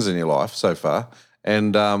big things in your life so far.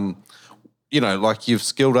 And, like you've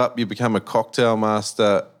skilled up, you become a cocktail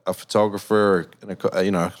master, a photographer,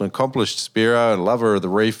 an accomplished Spearo, a lover of the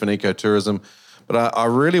reef and ecotourism. But I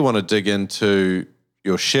really want to dig into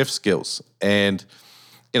your chef skills and,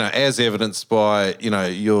 as evidenced by,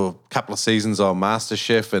 your couple of seasons on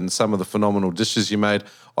MasterChef and some of the phenomenal dishes you made.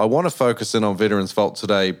 I want to focus in on Veterans Vault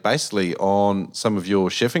today, basically on some of your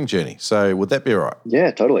chefing journey. So would that be all right? Yeah,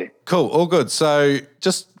 totally. Cool, all good. So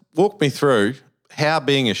just walk me through how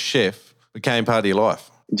being a chef became part of your life.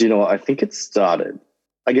 Do you know what? I think it started,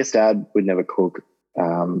 I guess Dad would never cook,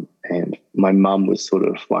 and my mum was sort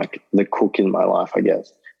of like the cook in my life, I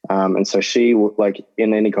guess. And so she, like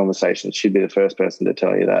in any conversation, she'd be the first person to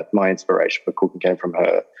tell you that my inspiration for cooking came from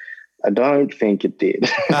her. I don't think it did.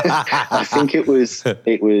 I think it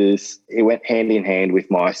went hand in hand with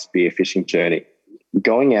my spearfishing journey.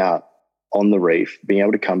 Going out on the reef, being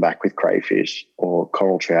able to come back with crayfish or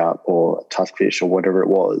coral trout or tuskfish or whatever it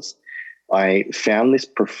was, I found this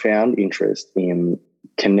profound interest in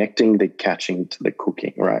connecting the catching to the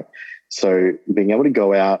cooking, right? So being able to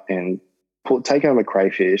go out and take home a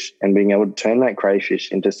crayfish and being able to turn that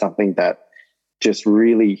crayfish into something that just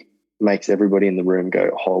really makes everybody in the room go,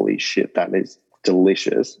 holy shit, that is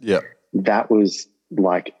delicious. Yeah. That was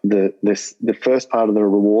like the first part of the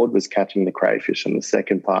reward was catching the crayfish, and the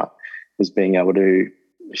second part was being able to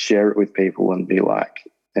share it with people and be like,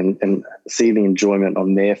 and see the enjoyment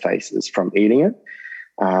on their faces from eating it.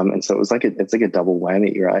 And so it's like a double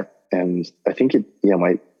whammy, right? And I think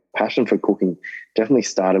my passion for cooking definitely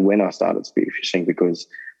started when I started spearfishing, because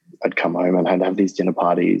I'd come home and I'd have these dinner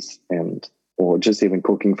parties or just even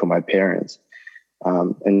cooking for my parents,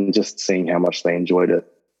 and just seeing how much they enjoyed it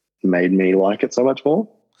made me like it so much more.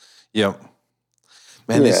 Yeah.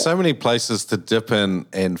 Man, there's so many places to dip in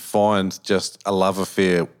and find just a love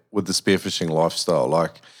affair with the spearfishing lifestyle.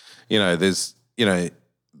 Like, there's, the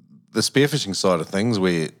spearfishing side of things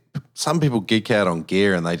where some people geek out on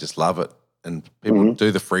gear and they just love it. And people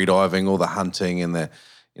do the free diving or the hunting and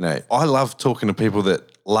I love talking to people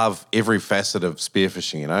that love every facet of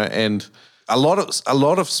spearfishing, and a lot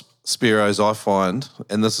of Spearos I find,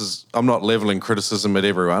 and I'm not leveling criticism at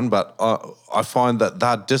everyone, but I find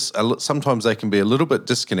that sometimes they can be a little bit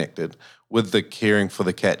disconnected with the caring for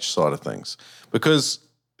the catch side of things. Because,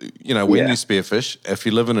 when you spearfish, if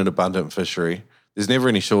you live in an abundant fishery, there's never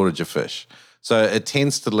any shortage of fish. So it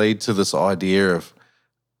tends to lead to this idea of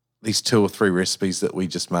these 2 or 3 recipes that we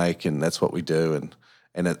just make, and that's what we do, and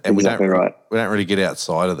exactly we don't right. We don't really get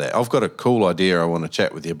outside of that. I've got a cool idea I want to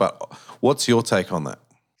chat with you, but what's your take on that?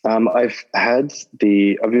 I've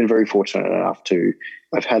been very fortunate enough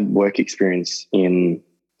I've had work experience on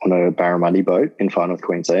a barramundi boat in Far North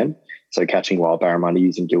Queensland, so catching wild barramundi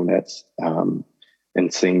using gill nets,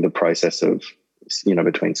 and seeing the process of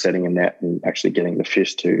between setting a net and actually getting the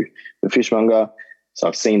fish to the fishmonger. So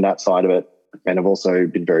I've seen that side of it. And I've also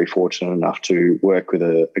been very fortunate enough to work with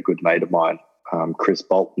a good mate of mine, Chris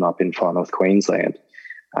Bolton, up in Far North Queensland.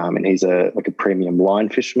 And he's a premium line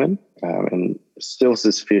fisherman, and steals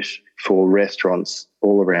this fish for restaurants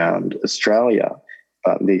all around Australia.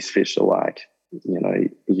 But these fish are like,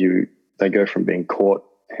 they go from being caught,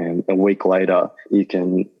 and a week later you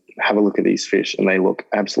can have a look at these fish and they look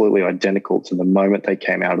absolutely identical to the moment they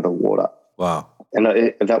came out of the water. Wow. And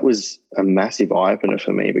that was a massive eye-opener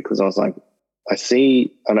for me, because I was like,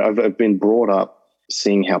 I've been brought up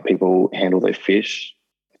seeing how people handle their fish.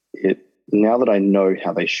 Now that I know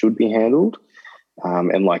how they should be handled,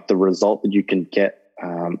 and like the result that you can get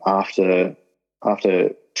after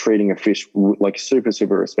treating a fish like super,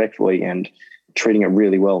 super respectfully and treating it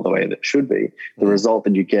really well the way that it should be, the result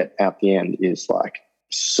that you get at the end is like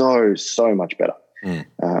so much better.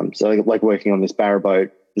 So like working on this barra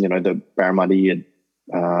boat, the barramundi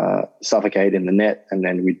would suffocate in the net, and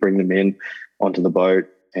then we'd bring them in onto the boat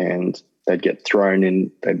and they'd get thrown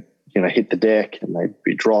in, they'd hit the deck and they'd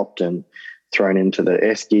be dropped and thrown into the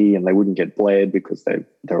esky, and they wouldn't get bled because they're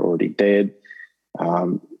already dead.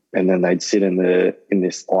 And then they'd sit in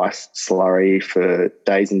this ice slurry for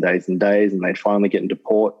days and days and days, and they'd finally get into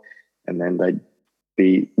port, and then they'd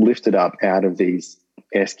be lifted up out of these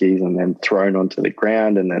eskies and then thrown onto the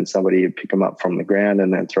ground, and then somebody would pick them up from the ground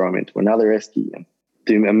and then throw them into another esky. And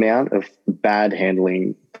the amount of bad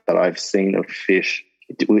handling that I've seen of fish,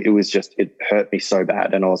 it hurt me so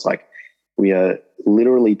bad. And I was like, we are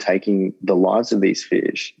literally taking the lives of these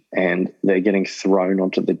fish and they're getting thrown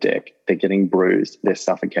onto the deck. They're getting bruised. They're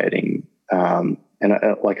suffocating. I'm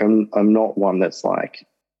not one that's like,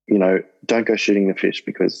 don't go shooting the fish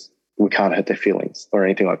because we can't hurt their feelings or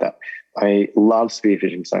anything like that. I love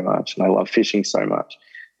spearfishing so much and I love fishing so much.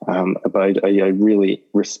 But I really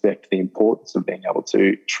respect the importance of being able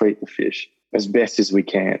to treat the fish as best as we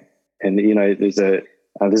can. And,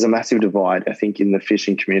 there's a massive divide, I think, in the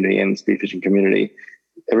fishing community and the spearfishing community.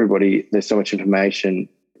 There's so much information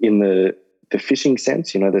in the fishing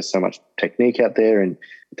sense. There's so much technique out there and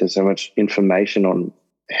there's so much information on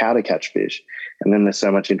how to catch fish. And then there's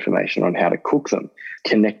so much information on how to cook them,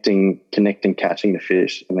 connecting catching the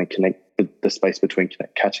fish and then connect the space between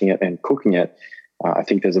catching it and cooking it. I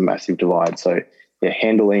think there's a massive divide. So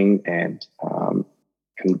handling and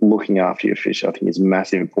looking after your fish, I think, is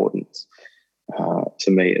massive importance to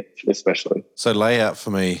me, especially. So layout for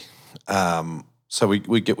me. So we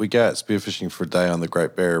go out spearfishing for a day on the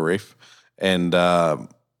Great Barrier Reef, and we're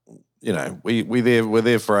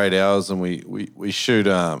there for 8 hours, and we shoot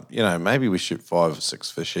maybe we shoot 5 or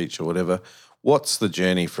 6 fish each or whatever. What's the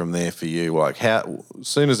journey from there for you? Like, how as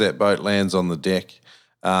soon as that boat lands on the deck,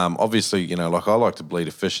 obviously, I like to bleed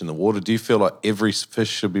a fish in the water. Do you feel like every fish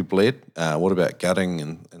should be bled? What about gutting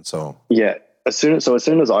and so on? Yeah. As soon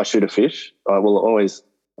as I shoot a fish, I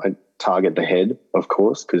target the head, of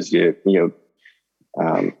course, because you're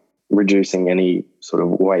reducing any sort of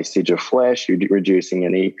wastage of flesh. You're reducing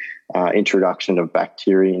any introduction of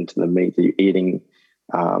bacteria into the meat that you're eating.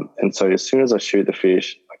 And so as soon as I shoot the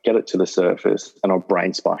fish, I get it to the surface and I'll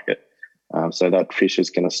brain spike it. So that fish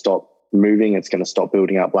is going to stop moving. It's going to stop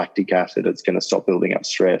building up lactic acid. It's going to stop building up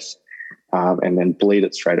stress. And then bleed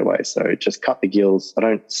it straight away. So just cut the gills. I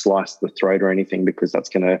don't slice the throat or anything because that's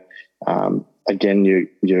going to, again,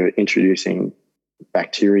 you're introducing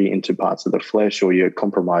bacteria into parts of the flesh, or you're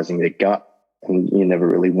compromising their gut, and you never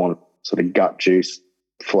really want sort of gut juice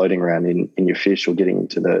floating around in your fish or getting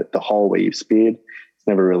into the hole where you've speared. It's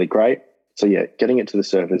never really great. So getting it to the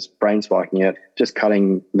surface, brain spiking it, just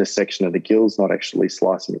cutting the section of the gills, not actually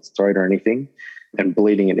slicing its throat or anything, and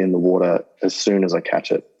bleeding it in the water as soon as I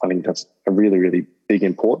catch it. I think that's a really, really big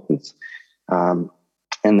importance. And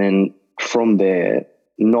then from there,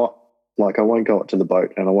 not like I won't go up to the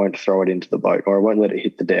boat and I won't throw it into the boat, or I won't let it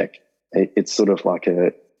hit the deck. It's sort of like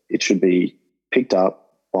it should be picked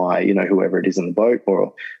up by, whoever it is in the boat,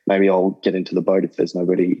 or maybe I'll get into the boat if there's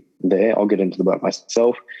nobody there. I'll get into the boat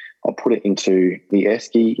myself. I'll put it into the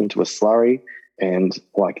esky, into a slurry, and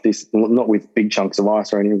like this, not with big chunks of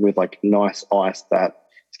ice or anything, with like nice ice that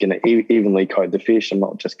is going to evenly coat the fish. I'm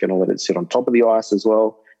not just going to let it sit on top of the ice as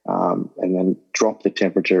well, and then drop the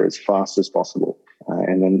temperature as fast as possible.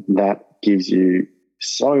 And then that gives you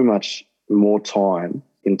so much more time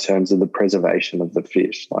in terms of the preservation of the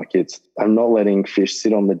fish. I'm not letting fish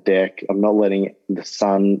sit on the deck. I'm not letting the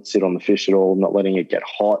sun sit on the fish at all. I'm not letting it get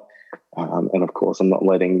hot. And of course, I'm not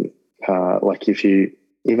letting,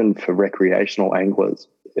 even for recreational anglers,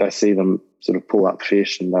 I see them sort of pull up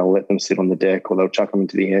fish and they'll let them sit on the deck, or they'll chuck them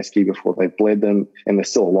into the esky before they've bled them, and they're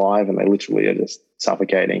still alive and they literally are just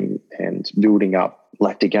suffocating and building up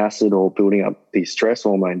lactic acid or building up these stress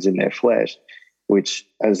hormones in their flesh, which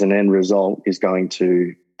as an end result is going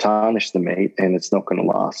to tarnish the meat, and it's not going to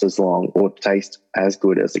last as long or taste as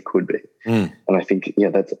good as it could be. And I think,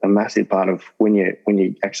 that's a massive part of when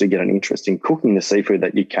you actually get an interest in cooking the seafood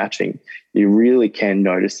that you're catching, you really can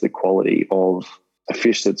notice the quality of a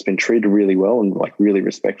fish that's been treated really well and like really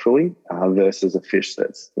respectfully versus a fish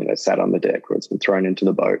that's sat on the deck, or it's been thrown into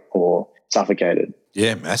the boat or suffocated.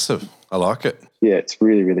 Yeah, massive. I like it. Yeah, it's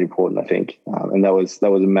really, really important, I think, and that was a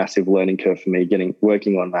massive learning curve for me.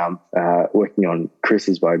 Working on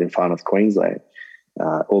Chris's boat in Far North Queensland.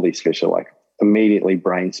 All these fish are like immediately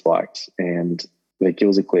brain spiked, and their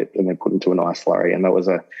gills are clipped and they're put into an ice slurry, and that was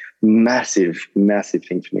a massive, massive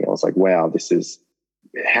thing for me. I was like, wow, this is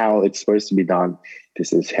how it's supposed to be done.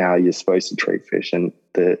 This is how you're supposed to treat fish, and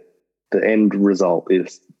the end result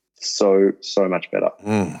is so much better.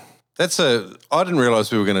 I didn't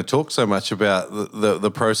realize we were going to talk so much about the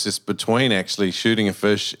process between actually shooting a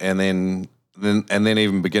fish and then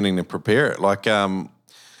even beginning to prepare it. Like,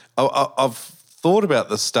 I've thought about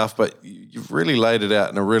this stuff, but you've really laid it out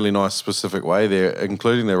in a really nice, specific way there,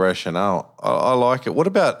 including the rationale. I like it. What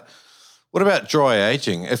about dry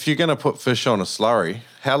aging? If you're going to put fish on a slurry,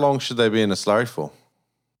 how long should they be in a slurry for?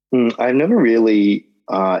 I've never really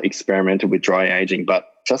experimented with dry aging, but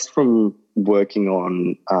just from working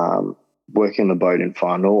on the boat in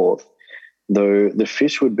Far North, the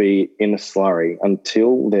fish would be in a slurry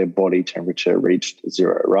until their body temperature reached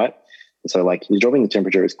zero, right? So like you're dropping the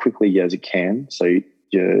temperature as quickly as you can, so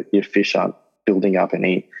your fish aren't building up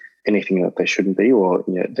anything that they shouldn't be, or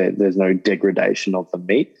there's no degradation of the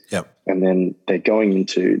meat. Yep. And then they're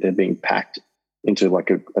being packed into like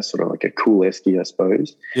a sort of like a cool esky, I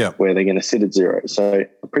suppose. Yeah. Where they're going to sit at zero. So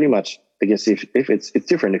pretty much, I guess if it's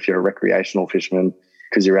different if you're a recreational fisherman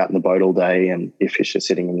because you're out in the boat all day and your fish are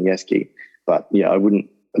sitting in the esky. But yeah,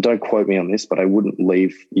 don't quote me on this, but I wouldn't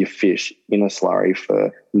leave your fish in a slurry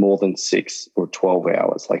for more than 6 or 12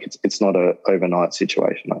 hours. Like it's not a overnight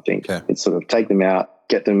situation, I think. Okay. It's sort of take them out,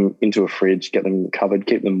 get them into a fridge, get them covered,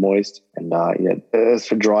 keep them moist. And as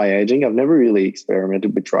for dry aging, I've never really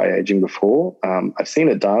experimented with dry aging before. I've seen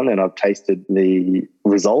it done and I've tasted the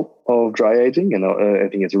result of dry aging, and I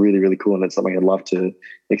think it's really, really cool, and it's something I'd love to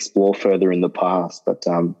explore further in the past. But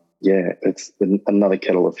it's another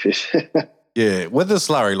kettle of fish. Yeah, with the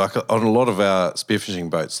slurry, like on a lot of our spearfishing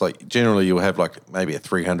boats, like generally you'll have like maybe a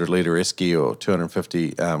 300 litre esky or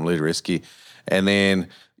 250 litre esky, and then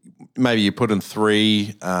maybe you put in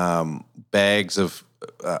 3 bags of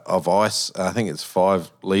ice. I think it's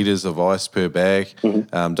 5 litres of ice per bag.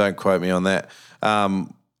 Mm-hmm. Don't quote me on that.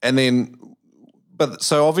 But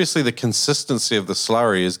so obviously the consistency of the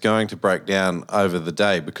slurry is going to break down over the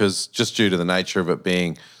day because just due to the nature of it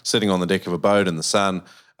being sitting on the deck of a boat in the sun.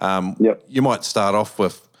 You might start off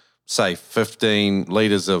with, say, 15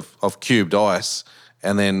 litres of cubed ice,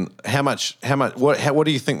 and then what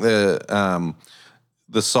do you think the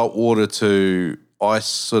salt water to ice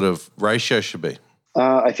sort of ratio should be?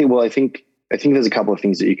 I think there's a couple of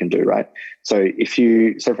things that you can do, right? So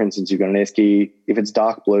for instance, you've got an esky, if it's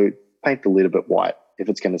dark blue, paint the lid a bit white. If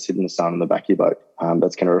it's going to sit in the sun in the back of your boat,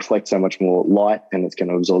 that's going to reflect so much more light and it's going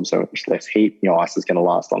to absorb so much less heat. Your ice is going to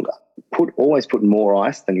last longer. Always put more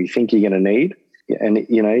ice than you think you're going to need, and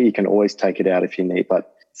you can always take it out if you need.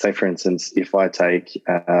 But say, for instance, if I take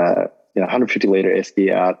 150 litre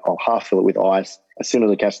esky out, I'll half fill it with ice. As soon as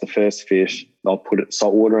I catch the first fish, I'll put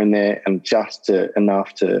salt water in there and just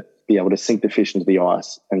enough to be able to sink the fish into the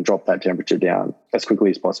ice and drop that temperature down as quickly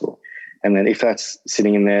as possible. And then if that's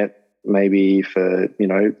sitting in there maybe for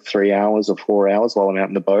 3 hours or 4 hours while I'm out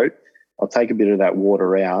in the boat, I'll take a bit of that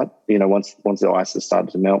water out. Once the ice has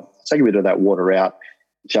started to melt, I'll take a bit of that water out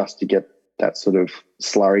just to get that sort of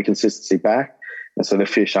slurry consistency back, and so the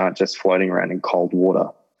fish aren't just floating around in cold water.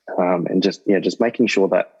 And just making sure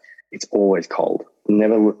that it's always cold.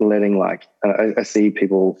 Never letting I see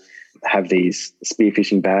people have these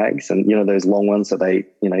spearfishing bags, and those long ones that they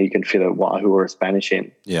you can fit a wahoo or a Spanish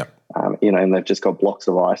in. Yeah. And they've just got blocks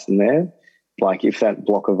of ice in there. Like if that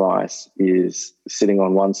block of ice is sitting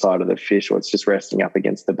on one side of the fish or it's just resting up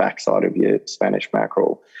against the backside of your Spanish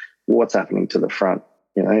mackerel, what's happening to the front?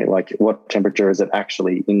 What temperature is it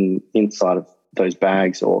actually inside of those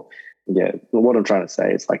bags? Or what I'm trying to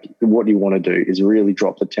say is what you want to do is really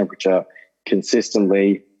drop the temperature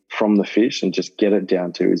consistently from the fish and just get it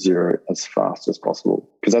down to zero as fast as possible,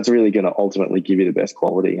 because that's really going to ultimately give you the best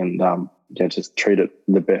quality, and just treat it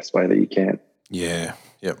the best way that you can. Yeah.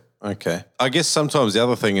 Yep. Okay. I guess sometimes the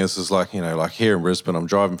other thing is like here in Brisbane, I'm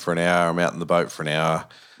driving for an hour, I'm out in the boat for an hour.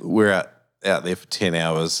 We're out there for 10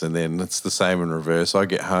 hours, and then it's the same in reverse. I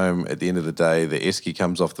get home at the end of the day, the esky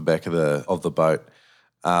comes off the back of the boat,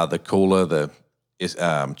 the cooler, the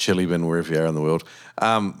chili bin, wherever you are in the world.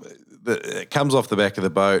 It comes off the back of the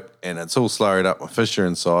boat and it's all slurried up. My fish are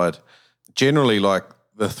inside. Generally,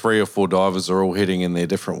 the 3 or 4 divers are all heading in their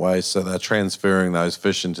different ways, so they're transferring those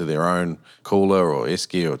fish into their own cooler or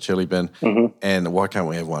esky or chili bin. Mm-hmm. And why can't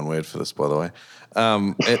we have one word for this, by the way?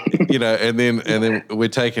 And then we're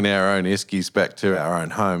taking our own eskies back to our own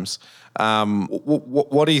homes.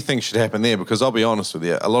 What do you think should happen there? Because I'll be honest with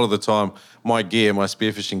you, a lot of the time my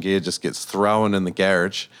spearfishing gear just gets thrown in the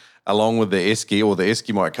garage along with the esky, or the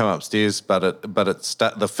esky might come upstairs, but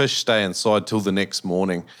the fish stay inside till the next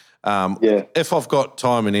morning. If I've got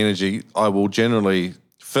time and energy, I will generally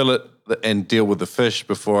fill it and deal with the fish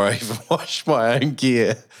before I even wash my own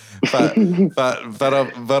gear. But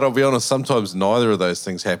I'll be honest, sometimes neither of those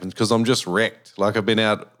things happen because I'm just wrecked. Like I've been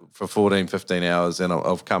out for 14, 15 hours and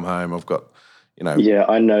I've come home, I've got, Yeah,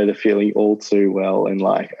 I know the feeling all too well. And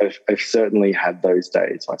I've certainly had those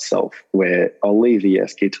days myself where I'll leave the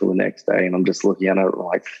esky till the next day and I'm just looking at it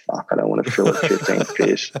like, fuck, I don't want to fill it 15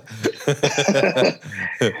 fish.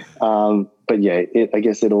 But yeah, I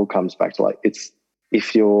guess it all comes back to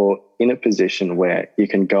if you're in a position where you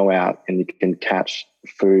can go out and you can catch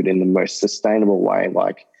food in the most sustainable way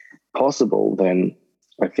possible, then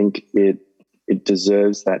I think it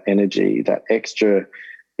deserves that energy, that extra,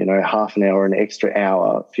 half an hour, an extra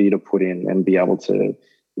hour for you to put in and be able to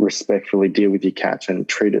respectfully deal with your catch and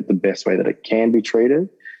treat it the best way that it can be treated.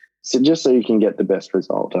 So just so you can get the best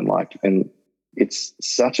result. And it's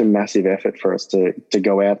such a massive effort for us to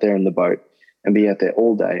go out there in the boat and be out there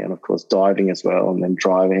all day. And of course, diving as well, and then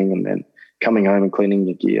driving, and then coming home and cleaning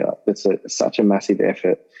your gear. It's such a massive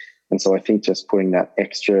effort. And so I think just putting that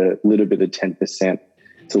extra little bit of 10%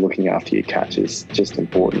 to looking after your catch is just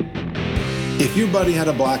important. If your buddy had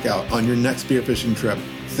a blackout on your next spearfishing trip,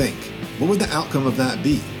 think, what would the outcome of that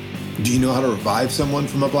be? Do you know how to revive someone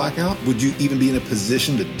from a blackout? Would you even be in a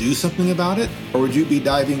position to do something about it? Or would you be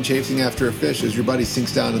diving, chasing after a fish as your buddy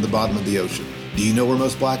sinks down to the bottom of the ocean? Do you know where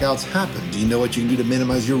most blackouts happen? Do you know what you can do to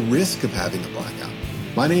minimize your risk of having a blackout?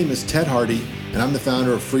 My name is Ted Hardy, and I'm the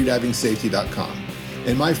founder of freedivingsafety.com.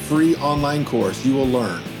 In my free online course, you will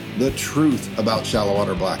learn the truth about shallow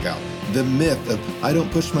water blackout, the myth of, I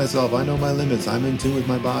don't push myself, I know my limits, I'm in tune with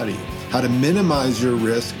my body, how to minimize your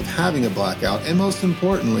risk of having a blackout, and most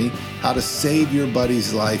importantly, how to save your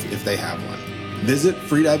buddy's life if they have one. Visit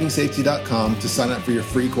freedivingsafety.com to sign up for your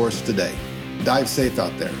free course today. Dive safe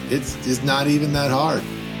out there. It's not even that hard.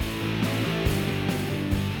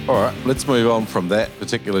 All right, let's move on from that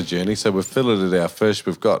particular journey. So we've filleted our fish.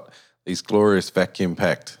 We've got these glorious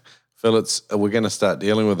vacuum-packed fillets. We're going to start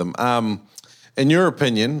dealing with them. In your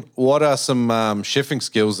opinion, what are some chefing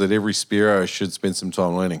skills that every Spearo should spend some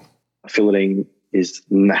time learning? Filleting is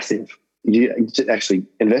massive. You actually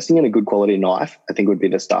investing in a good quality knife, I think, would be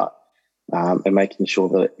the start, and making sure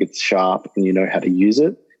that it's sharp and you know how to use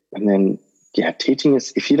it. And then, teaching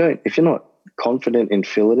us. If you're not confident in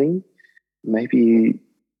filleting, maybe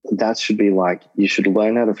that should be like, you should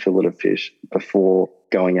learn how to fillet a fish before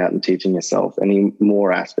going out and teaching yourself any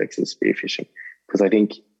more aspects of spearfishing. Because I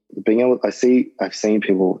think I've seen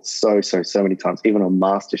people so many times, even on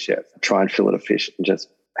MasterChef, try and fillet a fish and just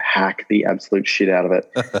hack the absolute shit out of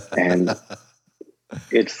it. And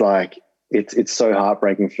it's like, it's so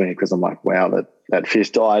heartbreaking for me, because I'm like, wow, that fish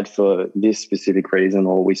died for this specific reason,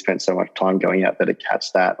 or we spent so much time going out there to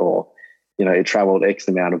catch that, or it traveled X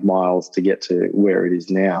amount of miles to get to where it is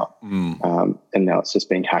now. And now it's just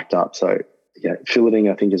being hacked up. So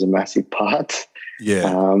filleting, I think, is a massive part.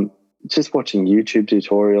 Just watching YouTube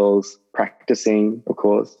tutorials, practicing, of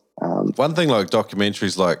course. One thing, like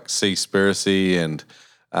documentaries like Seaspiracy and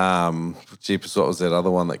what was that other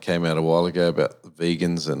one that came out a while ago about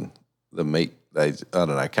vegans and the meat? I don't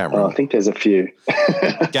know, I can't remember. I think there's a few.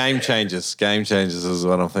 Game Changers is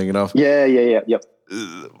what I'm thinking of. Yep.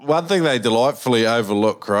 One thing they delightfully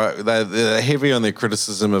overlook, right? They're heavy on their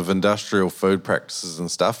criticism of industrial food practices and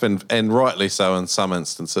stuff, and rightly so in some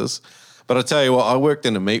instances. But I tell you what, I worked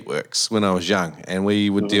in a meatworks when I was young, and we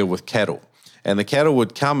would deal with cattle. And the cattle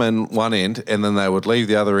would come in one end, and then they would leave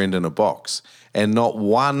the other end in a box, and not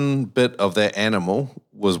one bit of that animal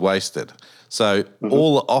was wasted. So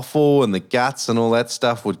all the offal and the guts and all that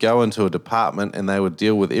stuff would go into a department, and they would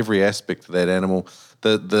deal with every aspect of that animal.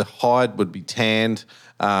 The hide would be tanned.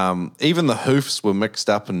 Even the hoofs were mixed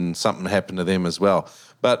up, and something happened to them as well.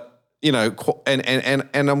 But and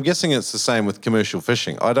I'm guessing it's the same with commercial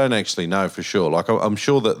fishing. I don't actually know for sure. Like, I'm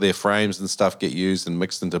sure that their frames and stuff get used and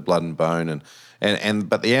mixed into blood and bone,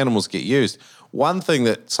 but the animals get used. One thing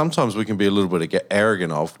that sometimes we can be a little bit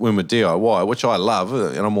arrogant of when we're DIY, which I love,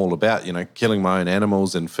 and I'm all about, killing my own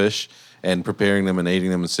animals and fish and preparing them and eating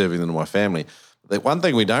them and serving them to my family. The one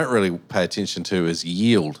thing we don't really pay attention to is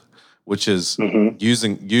yield, which is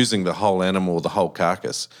using the whole animal, the whole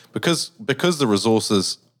carcass. Because the resource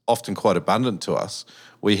is often quite abundant to us,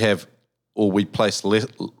 we place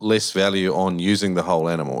less value on using the whole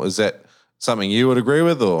animal. Is that something you would agree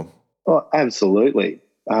with, or? Oh, absolutely.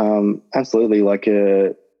 Absolutely. Like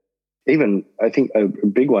even I think a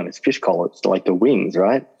big one is fish collets, like the wings,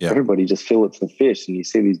 right? Yeah. Everybody just fillets the fish, and you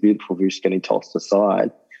see these beautiful fish getting tossed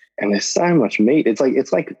aside. And there's so much meat. It's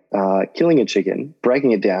like killing a chicken,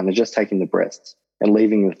 breaking it down, and just taking the breasts and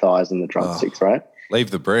leaving the thighs and the drumsticks, right?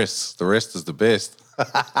 Leave the breasts. The rest is the best.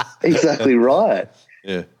 Exactly right.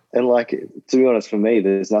 Yeah. And to be honest, for me,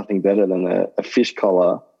 there's nothing better than a fish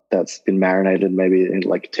collar that's been marinated maybe in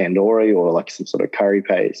like tandoori or like some sort of curry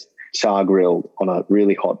paste, char grilled on a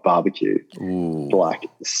really hot barbecue. Ooh.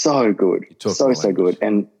 So good. So good.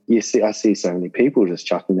 And I see so many people just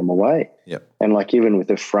chucking them away. Yep. And even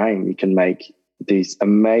with a frame, you can make these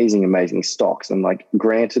amazing, amazing stocks. And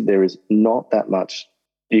granted, there is not that much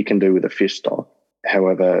you can do with a fish stock.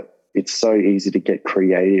 However, it's so easy to get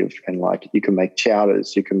creative, and you can make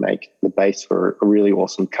chowders, you can make the base for a really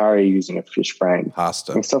awesome curry using a fish frame.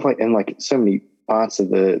 Pasta. And stuff so many parts of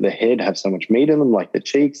the head have so much meat in them, like the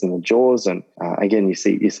cheeks and the jaws. And again, you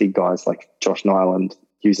see guys like Josh Nyland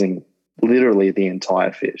using literally the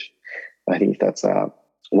entire fish. I think that's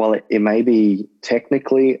while it may be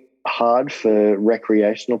technically hard for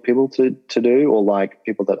recreational people to do, or like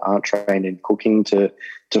people that aren't trained in cooking to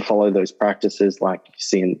follow those practices like you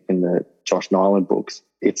see in the Josh Nyland books.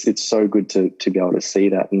 It's so good to be able to see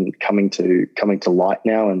that and coming to light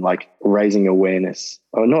now, and like raising awareness,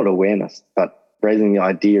 or not awareness, but raising the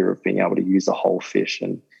idea of being able to use a whole fish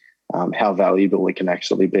and how valuable it can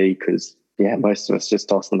actually be, because most of us just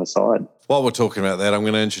toss them aside. While we're talking about that, I'm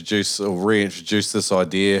going to introduce or reintroduce this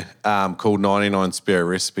idea called 99 Spiro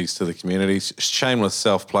Recipes to the community. Shameless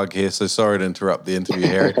self-plug here, so sorry to interrupt the interview,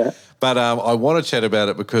 Harry. But I want to chat about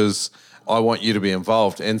it because I want you to be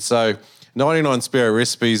involved. And so 99 Spiro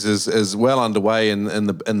Recipes is well underway in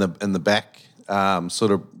the back,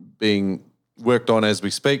 sort of being worked on as we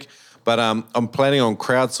speak. But I'm planning on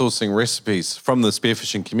crowdsourcing recipes from the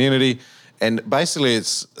spearfishing community. And basically,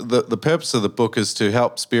 it's the purpose of the book is to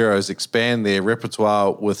help Spiros expand their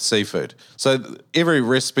repertoire with seafood. So every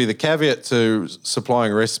recipe, the caveat to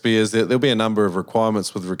supplying a recipe is that there'll be a number of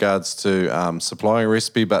requirements with regards to supplying a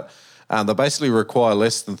recipe, but they basically require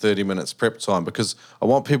less than 30 minutes prep time, because I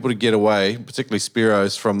want people to get away, particularly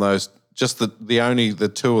Spiros, from those just the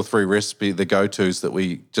 2 or 3 recipe, the go-tos that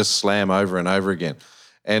we just slam over and over again.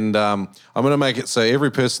 And I'm going to make it so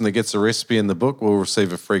every person that gets a recipe in the book will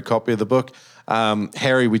receive a free copy of the book.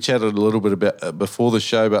 Harry, we chatted a little bit about before the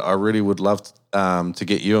show, but I really would love to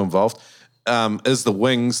get you involved. Is the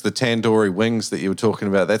wings, the tandoori wings that you were talking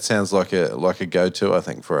about, that sounds like a go-to, I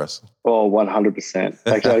think, for us. Oh, 100%.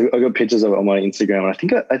 Actually, I got pictures of it on my Instagram,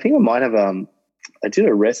 and I think I might have I did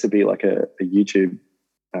a recipe, like a YouTube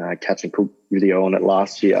catch and cook video on it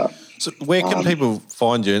last year. So where can people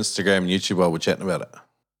find your Instagram and YouTube while we're chatting about it?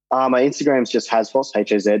 My Instagram's just Hazfos,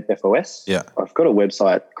 HAZFOS. Yeah. I've got a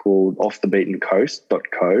website called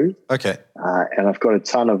offthebeatencoast.co. Okay. And I've got a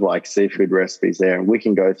ton of like seafood recipes there, and we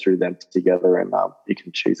can go through them together, and you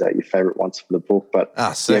can choose out your favorite ones for the book. But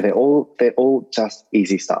they're all just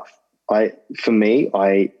easy stuff. I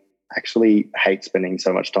actually hate spending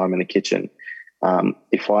so much time in the kitchen.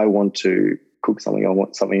 If I want to cook something, I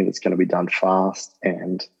want something that's going to be done fast,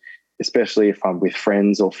 and especially if I'm with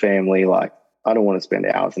friends or family, like I don't want to spend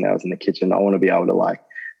hours and hours in the kitchen. I want to be able to like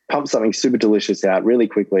pump something super delicious out really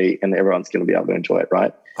quickly, and everyone's going to be able to enjoy it,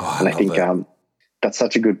 right? I think that's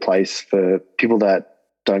such a good place for people that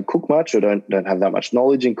don't cook much or don't have that much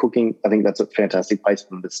knowledge in cooking. I think that's a fantastic place for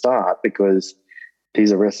them to start, because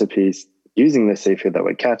these are recipes using the seafood that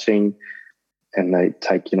we're catching, and they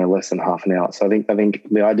take less than half an hour. So I think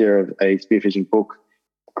the idea of a spearfishing book,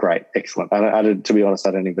 great, excellent. To be honest,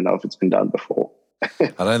 I don't even know if it's been done before.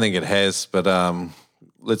 I don't think it has, but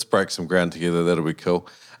let's break some ground together. That'll be cool.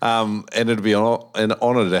 And it'd be an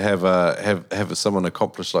honour to have someone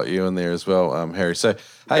accomplished like you in there as well, Harry. So,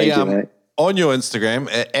 hey, on your Instagram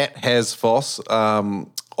at Hazfos,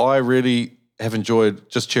 I really have enjoyed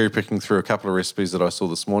just cherry picking through a couple of recipes that I saw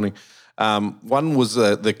this morning. One was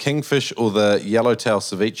the kingfish or the yellowtail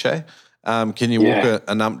ceviche. Can you walk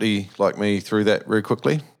a numpty like me through that very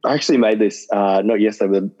quickly? I actually made this not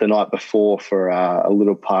yesterday, but the night before for a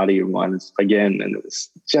little party of mine again, and it was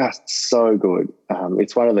just so good.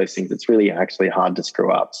 It's one of those things that's really actually hard to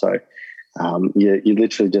screw up. So you're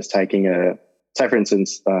literally just taking say for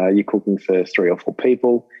instance, you're cooking for 3 or 4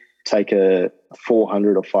 people, take a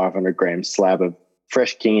 400 or 500 gram slab of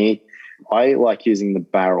fresh kingy. I like using the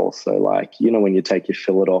barrel. So like, when you take your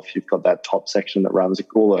fillet off, you've got that top section that runs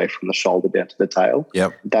all the way from the shoulder down to the tail.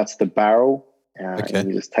 Yep. That's the barrel. Okay. And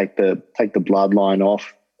you just take the bloodline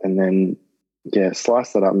off, and then,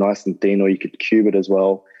 slice that up nice and thin, or you could cube it as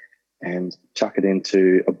well, and chuck it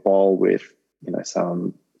into a bowl with,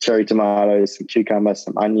 some cherry tomatoes, some cucumber,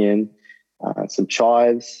 some onion, some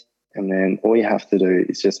chives. And then all you have to do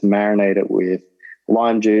is just marinate it with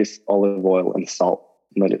lime juice, olive oil, and salt.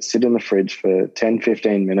 Let it sit in the fridge for 10,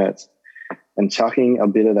 15 minutes, and chucking a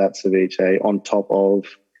bit of that ceviche on top of,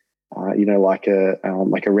 like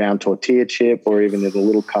a round tortilla chip, or even a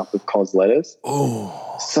little cup of cos lettuce.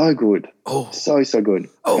 Oh, so good. Oh, so good.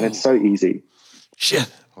 Oh. And it's so easy.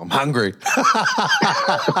 Shit, I'm hungry.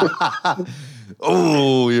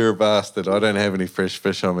 Oh, you're a bastard. I don't have any fresh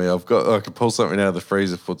fish on me. I could pull something out of the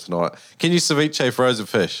freezer for tonight. Can you ceviche frozen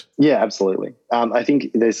fish? Yeah, absolutely. I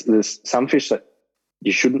think there's some fish that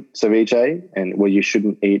you shouldn't ceviche, and you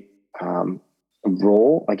shouldn't eat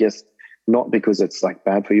raw, I guess, not because it's like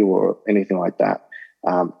bad for you or anything like that,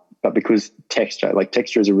 but because texture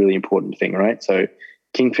is a really important thing, right? So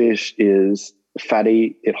kingfish is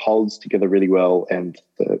fatty, it holds together really well, and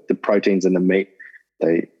the proteins in the meat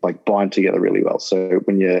they like bind together really well. So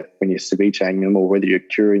when you're cevicheing them, or whether you're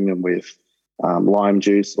curing them with lime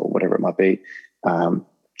juice or whatever it might be,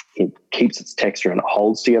 it keeps its texture and it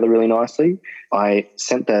holds together really nicely. I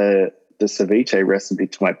sent the ceviche recipe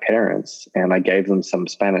to my parents, and I gave them some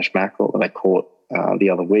Spanish mackerel that I caught the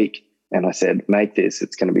other week, and I said, make this,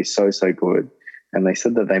 it's going to be so good. And they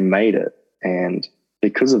said that they made it, and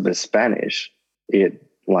because of the Spanish, it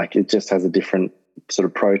just has a different sort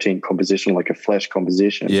of protein composition, like a flesh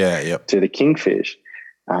composition to the kingfish.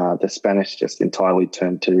 The Spanish just entirely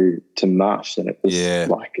turned to mush, and it was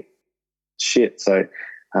like shit. So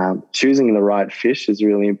choosing the right fish is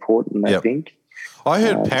really important, I think. I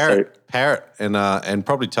heard parrot and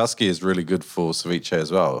probably Tusky is really good for ceviche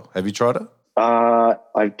as well. Have you tried it? I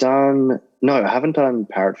haven't done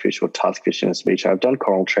parrotfish or tuskfish in a ceviche. I've done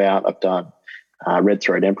coral trout. I've done red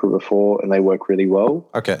throat emperor before, and they work really well.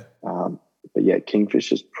 Okay. But yeah,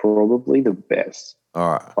 kingfish is probably the best.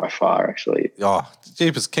 All right. By far, actually. Oh,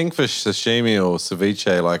 jeepers, kingfish sashimi or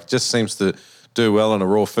ceviche, just seems to do well on a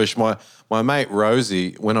raw fish. My mate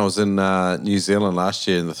Rosie, when I was in New Zealand last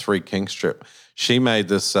year in the Three Kings trip, she made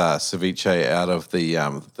this ceviche out of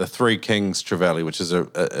the Three Kings trevally, which is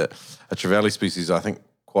a trevally species, I think,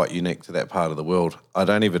 quite unique to that part of the world. I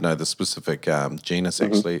don't even know the specific genus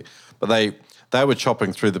actually, but they were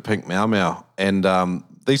chopping through the pink mau, and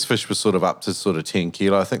these fish were sort of up to sort of 10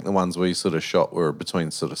 kilo. I think the ones we sort of shot were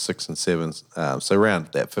between sort of 6 and 7, so around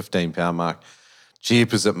that 15-pound mark.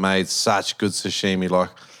 Jeepers, it made such good sashimi.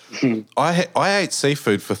 I ate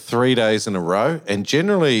seafood for 3 days in a row, and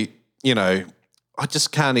generally, I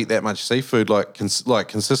just can't eat that much seafood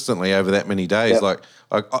consistently over that many days. Yep.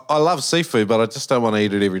 I love seafood, but I just don't want to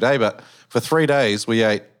eat it every day. But for 3 days, we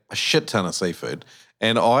ate a shit ton of seafood,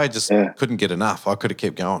 and I just couldn't get enough. I could have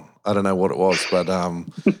kept going. I don't know what it was, but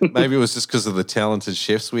maybe it was just because of the talented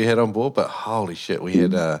chefs we had on board. But holy shit, we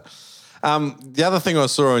had. The other thing I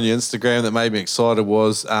saw on your Instagram that made me excited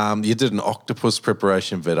was you did an octopus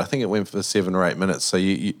preparation vid. I think it went for 7 or 8 minutes. So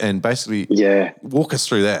you basically walk us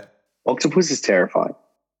through that. Octopus is terrifying,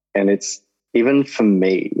 and it's even for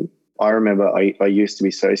me. I remember I used to be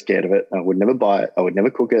so scared of it. I would never buy it. I would never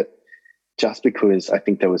cook it, just because I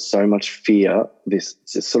think there was so much fear. This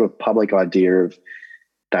sort of public idea of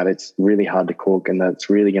that it's really hard to cook and that it's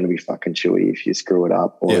really going to be fucking chewy if you screw it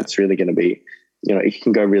up, or it's really going to be, it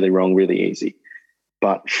can go really wrong really easy.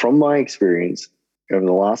 But from my experience over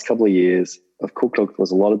the last couple of years, I've cooked octopus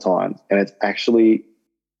a lot of times, and it's actually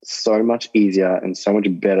so much easier and so much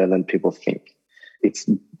better than people think. It's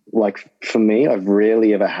for me, I've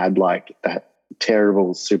rarely ever had that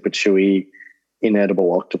terrible, super chewy,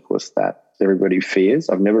 inedible octopus that everybody fears.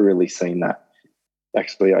 I've never really seen that.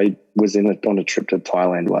 Actually, I was on a trip to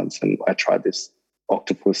Thailand once, and I tried this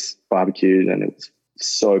octopus barbecued, and it was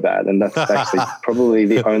so bad. And that's actually probably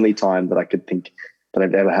the only time that I could think that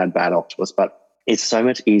I've ever had bad octopus. But it's so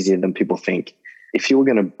much easier than people think. If you were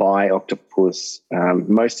going to buy octopus,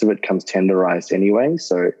 most of it comes tenderized anyway.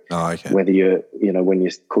 So whether you're, when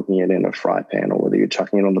you're cooking it in a fry pan or whether you're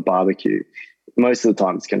chucking it on the barbecue, most of the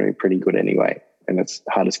time it's going to be pretty good anyway, and it's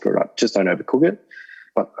hard to screw it up. Just don't overcook it.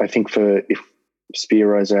 But I think if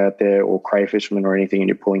spearos are out there or crayfishmen or anything and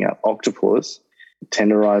you're pulling out octopus,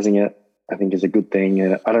 tenderizing it, I think is a good thing.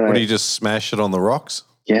 I don't know. What, do you just smash it on the rocks?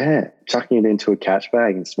 Yeah, chucking it into a catch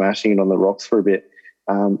bag and smashing it on the rocks for a bit.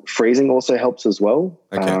 Freezing also helps as well,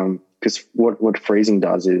 because what freezing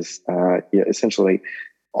does is essentially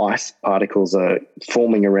ice particles are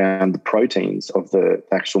forming around the proteins of the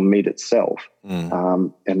actual meat itself,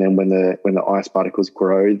 and then when the ice particles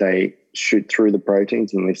grow, they shoot through the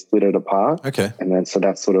proteins and they split it apart. And then so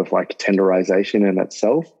that's sort of like tenderization in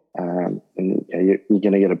itself, and you're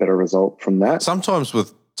going to get a better result from that. Sometimes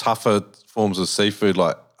with tougher forms of seafood,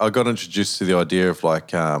 I got introduced to the idea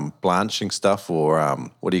of blanching stuff, or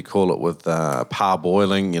what do you call it, with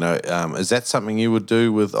parboiling, is that something you would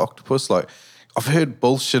do with octopus? I've heard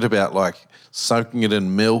bullshit about soaking it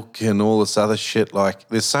in milk and all this other shit.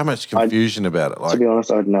 There's so much confusion about it. To be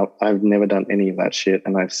honest, I've never done any of that shit,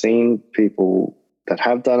 and I've seen people that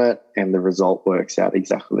have done it and the result works out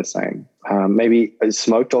exactly the same. Maybe a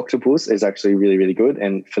smoked octopus is actually really, really good,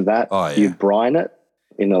 and for that you brine it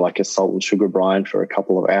in a salt and sugar brine for a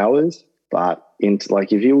couple of hours. But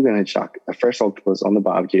if you were going to chuck a fresh octopus on the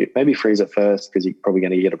barbecue, maybe freeze it first because you're probably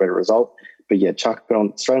going to get a better result. But yeah, chuck it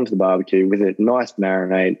on straight into the barbecue with a nice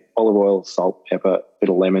marinade, olive oil, salt, pepper, bit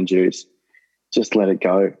of lemon juice. Just let it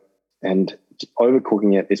go. And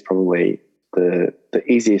overcooking it is probably the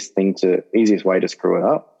easiest way to screw it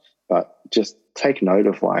up. But just take note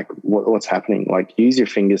of what's happening. Use your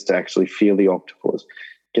fingers to actually feel the octopus.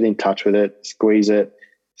 Get in touch with it, squeeze it,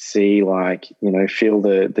 see, like, feel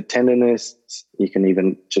the tenderness. You can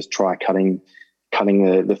even just try cutting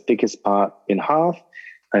the thickest part in half.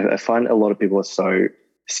 I find a lot of people are so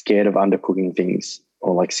scared of undercooking things,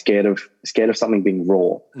 or like scared of something being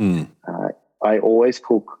raw. I always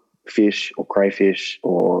cook fish or crayfish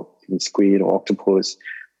or even squid or octopus,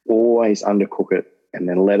 always undercook it and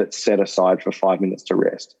then let it set aside for 5 minutes to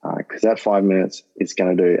rest, because that 5 minutes is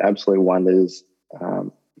going to do absolute wonders.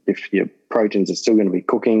 If your proteins are still going to be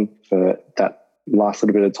cooking for that last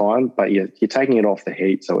little bit of time, but you're taking it off the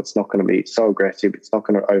heat, so it's not going to be so aggressive. It's not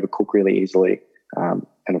going to overcook really easily.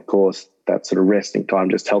 And of course, that sort of resting time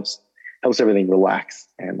just helps everything relax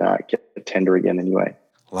and get tender again anyway.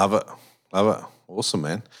 Love it. Awesome,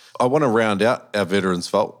 man. I want to round out our Veterans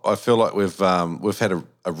Vault. I feel like we've had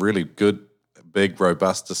a really good, big,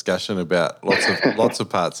 robust discussion about lots of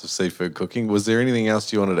parts of seafood cooking. Was there anything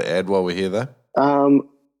else you wanted to add while we're here, though?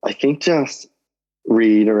 I think just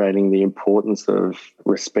reiterating the importance of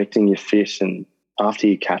respecting your fish, and after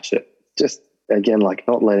you catch it, just again, like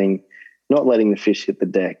not letting the fish hit the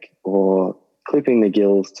deck, or clipping the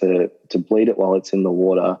gills to bleed it while it's in the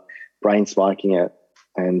water, brain spiking it,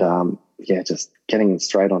 and just getting it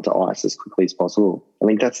straight onto ice as quickly as possible. I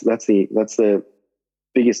think that's the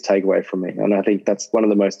biggest takeaway from me, and I think that's one of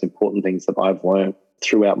the most important things that I've learned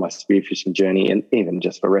throughout my spearfishing journey, and even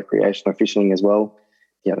just for recreational fishing as well.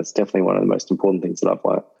 Yeah, that's definitely one of the most important things that I've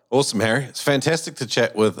learned. Awesome, Harry. It's fantastic to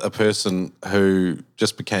chat with a person who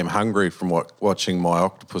just became hungry from watching my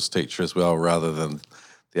octopus teacher as well, rather than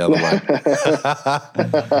the other way.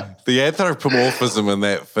 The anthropomorphism in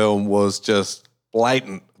that film was just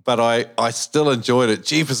blatant, but I still enjoyed it.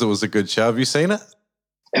 Jeepers, it was a good show. Have you seen it?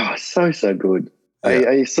 Oh, so good.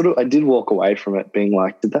 Yeah. I did walk away from it being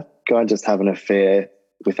like, did that guy just have an affair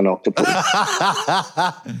with an octopus?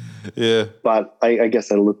 Yeah. But I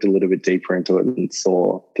guess I looked a little bit deeper into it and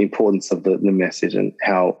saw the importance of the message and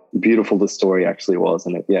how beautiful the story actually was.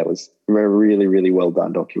 And it was a really, really well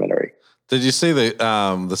done documentary. Did you see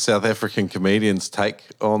the South African comedian's take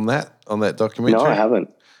on that documentary? No, I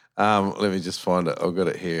haven't. Let me just find it. I've got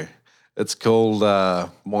it here. It's called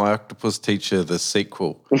My Octopus Teacher, the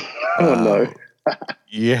sequel. No.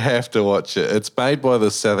 You have to watch it. It's made by the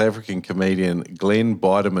South African comedian Glenn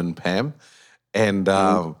Biderman Pam, and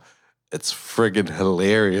it's friggin'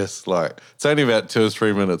 hilarious. Like, it's only about 2 or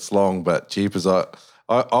 3 minutes long, but jeepers, I've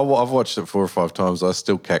watched it 4 or 5 times. I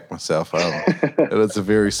still cack myself. And it's a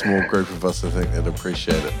very small group of us, I think, that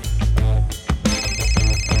appreciate it.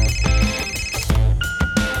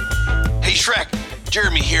 Hey Shrek,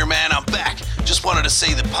 Jeremy here, man. I'm back. Just wanted to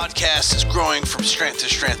say the podcast is growing from strength to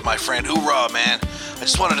strength, my friend. Hoorah, man. I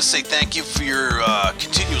just wanted to say thank you for your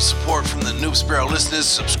continued support from the Noob Sparrow listeners,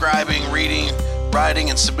 subscribing, reading, writing,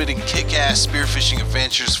 and submitting kick-ass spearfishing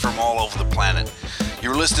adventures from all over the planet.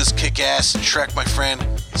 Your list is kick-ass, and Shrek, my friend,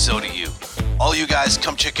 so do you. All you guys,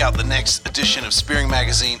 come check out the next edition of Spearing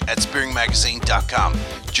Magazine at spearingmagazine.com.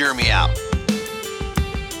 Jeremy out.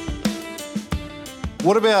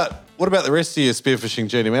 What about the rest of your spearfishing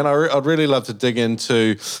journey, man? I'd really love to dig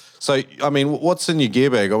into. So, I mean, what's in your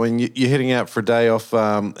gear bag? I mean, you're heading out for a day off,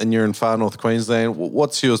 and you're in far north Queensland.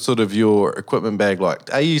 What's your equipment bag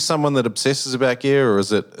like? Are you someone that obsesses about gear, or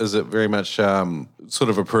is it very much sort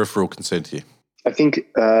of a peripheral concern to you? I think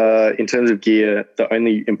in terms of gear, the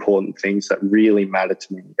only important things that really matter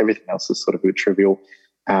to me, everything else is sort of a bit trivial.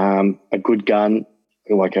 A good gun.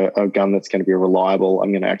 Like a gun that's going to be reliable.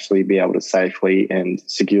 I'm going to actually be able to safely and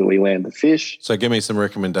securely land the fish. So give me some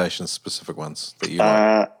recommendations, specific ones that you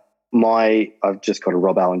like. I've just got a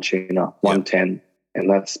Rob Allen tuna, 110, and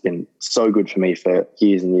that's been so good for me for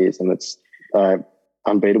years and years, and it's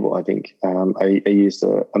unbeatable, I think. I used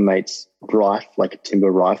a mate's rife, like a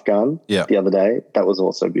timber rife gun the other day. That was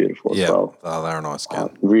also beautiful as well. Oh, they're a nice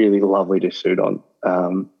gun. Really lovely to shoot on.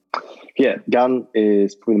 Gun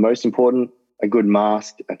is probably the most important. A good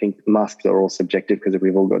mask. I think masks are all subjective because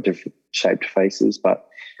we've all got different shaped faces, but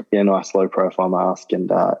nice low profile mask. And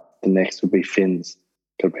the next would be fins.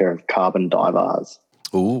 Got a pair of carbon divers.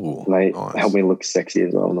 Ooh, and they nice. help me look sexy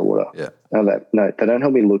as well in the water. Yeah. No, they don't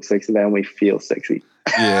help me look sexy. They help me feel sexy.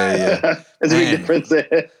 Yeah. There's a big difference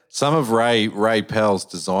there. Some of Ray Powell's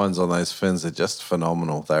designs on those fins are just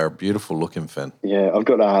phenomenal. They're a beautiful looking fin. Yeah, I've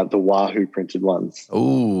got the Wahoo printed ones.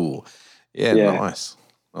 Ooh, yeah. Nice.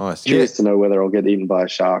 Curious to know whether I'll get eaten by a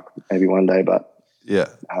shark maybe one day, but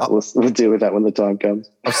we'll deal with that when the time comes.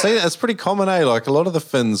 I've seen it. It's pretty common, Like a lot of the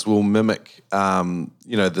fins will mimic,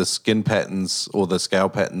 the skin patterns or the scale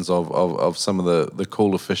patterns of some of the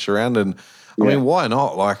cooler fish around. And I mean, why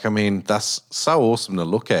not? Like, I mean, that's so awesome to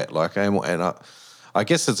look at. Like, and I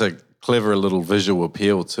guess it's a clever little visual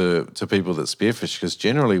appeal to people that spearfish, because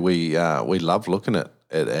generally we love looking at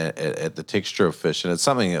the texture of fish, and it's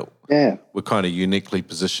something that we're kind of uniquely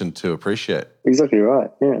positioned to appreciate. Exactly right.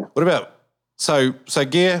 Yeah. What about so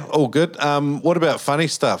gear? All good. What about funny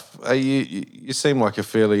stuff? You seem like a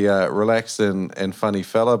fairly relaxed and funny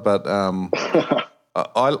fella, but I'm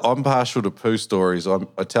partial to poo stories.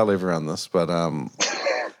 I tell everyone this, but I'm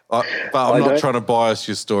not trying to bias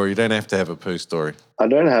your story. You don't have to have a poo story. I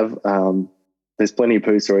don't have. There's plenty of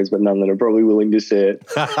poo stories, but none that I'm probably willing to share.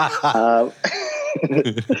 I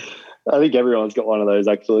think everyone's got one of those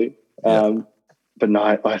actually. But no,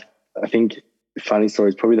 I think funny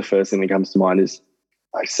stories. Probably the first thing that comes to mind is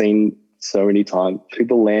I've seen so many times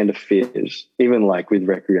people land a fish, even like with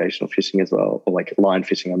recreational fishing as well, or like line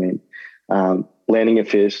fishing. I mean, landing a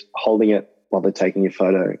fish, holding it while they're taking your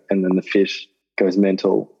photo, and then the fish goes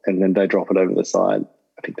mental, and then they drop it over the side.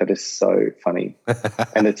 I think that is so funny.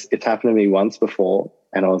 And it's happened to me once before,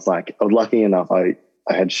 and I was lucky enough I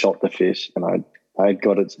had shot the fish and I had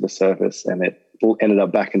got it to the surface, and it ended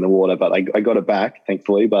up back in the water, but I got it back,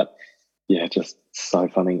 thankfully. But yeah, just so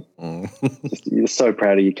funny. Just, you're so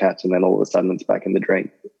proud of your catch, and then all of a sudden it's back in the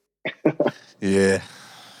drink. Yeah.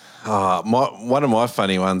 One of my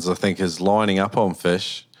funny ones, I think, is lining up on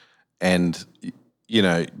fish, and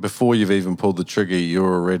before you've even pulled the trigger,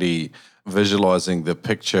 you're already visualizing the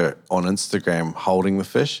picture on Instagram holding the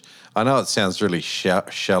fish. I know it sounds really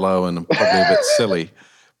shallow and probably a bit silly,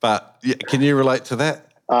 but can you relate to that?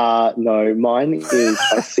 No, mine is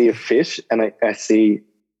I see a fish and I see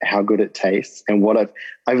how good it tastes, and what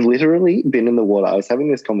I've literally been in the water. I was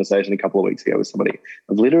having this conversation a couple of weeks ago with somebody.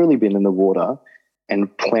 I've literally been in the water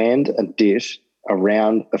and planned a dish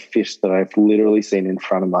around a fish that I've literally seen in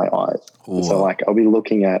front of my eyes. So I'll be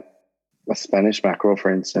looking at a Spanish mackerel,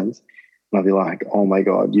 for instance, and I'll be like, oh my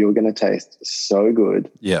God, you're going to taste so good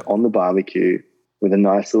on the barbecue with a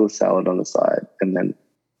nice little salad on the side, and then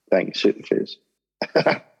bang, shoot the fish.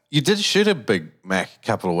 You did shoot a Big Mac a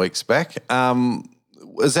couple of weeks back.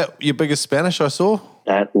 Was that your biggest Spanish I saw?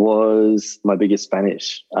 That was my biggest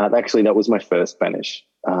Spanish. Actually, that was my first Spanish,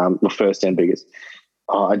 my first and biggest.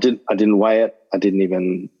 I didn't weigh it. I didn't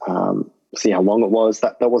even see how long it was.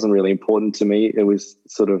 That wasn't really important to me. It was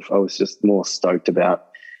I was just more stoked about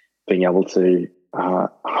being able to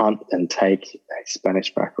hunt and take a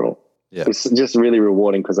Spanish mackerel. Yeah. It's just really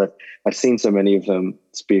rewarding because I've seen so many of them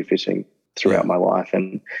spearfishing throughout my life,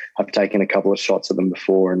 and I've taken a couple of shots of them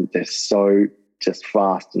before, and they're so just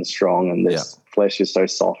fast and strong, and this flesh is so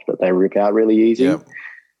soft that they rip out really easy. Yeah.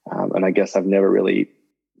 And I guess I've never really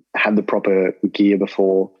had the proper gear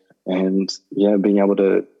before, and being able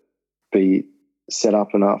to be set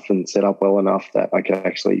up enough and set up well enough that I could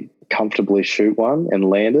actually comfortably shoot one and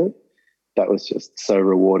land it, that was just so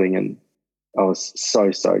rewarding, and I was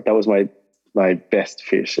so stoked. That was my best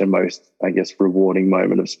fish and most, I guess, rewarding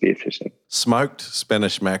moment of spearfishing. Smoked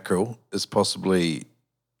Spanish mackerel is possibly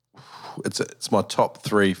it's my top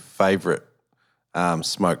 3 favorite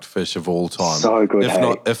smoked fish of all time. So good,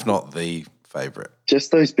 if not the favorite.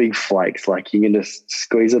 Just those big flakes, like you can just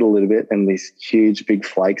squeeze it a little bit and these huge big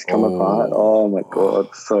flakes come apart. Oh my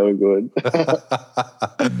God, so good.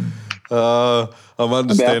 I'm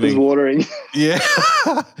understanding. Mouth is watering. Yeah.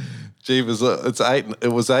 Jeebus, it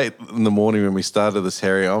was 8 in the morning when we started this,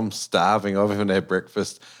 Harry. I'm starving. I haven't had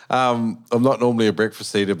breakfast. I'm not normally a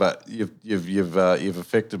breakfast eater, but you've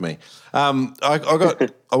affected me. I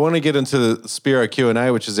want to get into the Spearo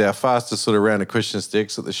Q&A, which is our fastest sort of round of questions to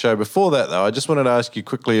exit the show. Before that, though, I just wanted to ask you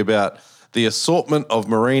quickly about the assortment of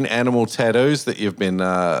marine animal tattoos that you've been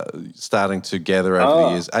starting to gather over the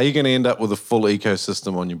years. Are you going to end up with a full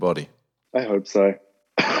ecosystem on your body? I hope so.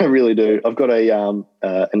 I really do. I've got an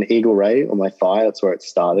eagle ray on my thigh. That's where it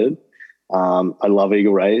started. I love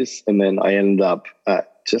eagle rays. And then I ended up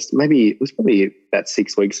it was probably about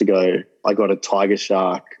 6 weeks ago, I got a tiger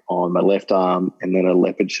shark on my left arm and then a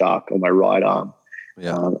leopard shark on my right arm.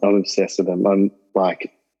 Yeah. I'm obsessed with them. I'm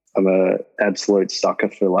a absolute sucker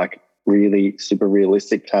for like really super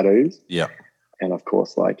realistic tattoos. Yeah. And of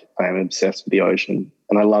course, like I am obsessed with the ocean,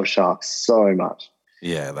 and I love sharks so much.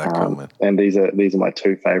 Yeah, that cool, man. And these are my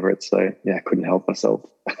 2 favorites. So yeah, I couldn't help myself.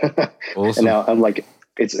 Awesome. And now I'm like,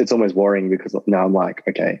 it's almost worrying because now I'm like,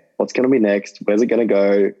 okay, what's going to be next? Where's it going to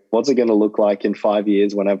go? What's it going to look like in 5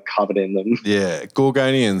 years when I'm covered in them? Yeah,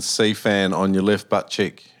 Gorgonian sea fan on your left butt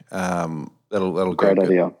cheek. That'll go great good.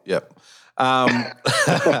 idea. Yep.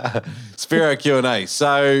 Spearo Q&A.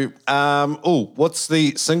 So, what's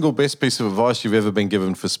the single best piece of advice you've ever been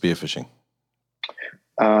given for spearfishing?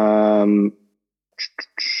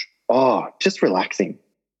 Just relaxing.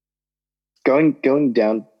 going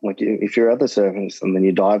down, like if you're at the surface and then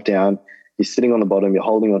you dive down, you're sitting on the bottom, you're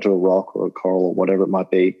holding onto a rock or a coral or whatever it might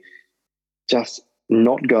be, just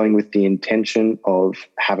not going with the intention of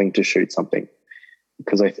having to shoot something.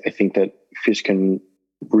 Because I think that fish can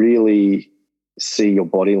really see your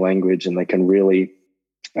body language, and they can really,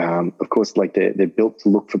 of course, like they're built to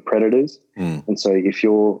look for predators. And so if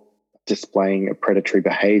you're displaying a predatory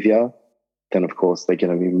behavior, then of course they're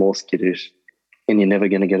going to be more skittish, and you're never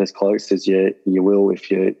going to get as close as you will if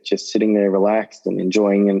you're just sitting there relaxed and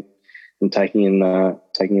enjoying and taking in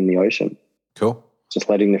the ocean. Cool. Just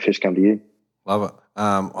letting the fish come to you. Love it.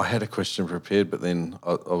 I had a question prepared, but then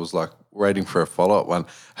I was like waiting for a follow-up one.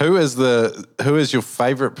 Who is your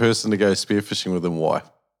favorite person to go spearfishing with, and why?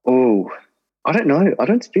 Oh, I don't know. I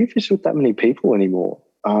don't spearfish with that many people anymore.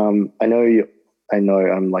 I know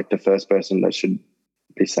I'm like the first person that should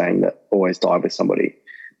be saying that always dive with somebody,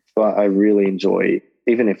 but I really enjoy,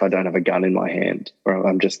 even if I don't have a gun in my hand or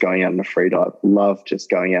I'm just going out in a free dive, love just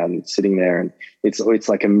going out and sitting there. And it's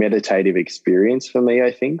like a meditative experience for me,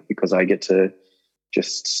 I think, because I get to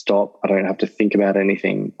just stop. I don't have to think about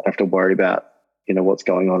anything. I don't have to worry about, what's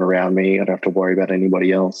going on around me. I don't have to worry about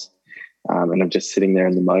anybody else. And I'm just sitting there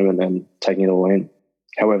in the moment and taking it all in.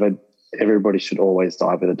 However, everybody should always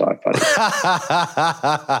dive with a dive buddy.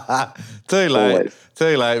 Too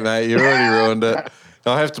late, mate. You've already ruined it.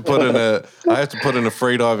 I have to put in a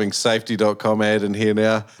freedivingsafety.com ad in here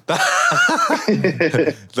now. No.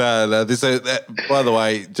 By the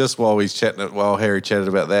way, just while Harry chatted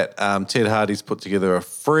about that, Ted Hardy's put together a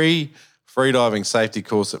free freediving safety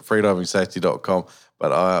course at freedivingsafety.com.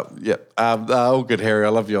 But all good, Harry. I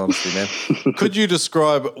love you honestly, man. Could you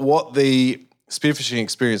describe what the spearfishing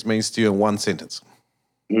experience means to you in one sentence?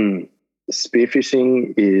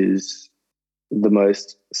 Spearfishing is the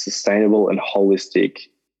most sustainable and holistic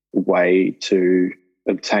way to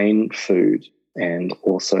obtain food and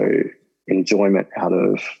also enjoyment out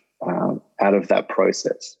of that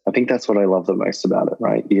process. I think that's what I love the most about it,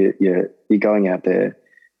 right? You're going out there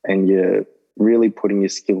and you're really putting your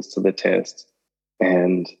skills to the test,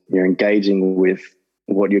 and you're engaging with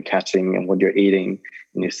what you're catching and what you're eating,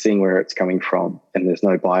 and you're seeing where it's coming from, and there's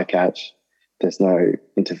no bycatch, there's no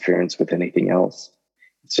interference with anything else.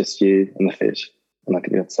 It's just you and the fish. And I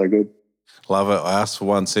think that's so good. Love it. I asked for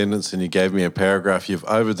one sentence and you gave me a paragraph. You've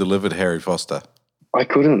over-delivered, Harry Foster. I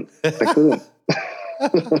couldn't.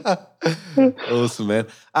 Awesome, man.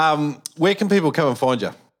 Where can people come and find you?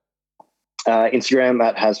 Instagram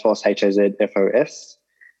at Hazfos, HAZFOS.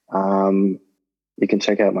 You can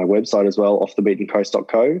check out my website as well,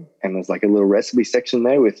 offthebeatencoast.co. And there's like a little recipe section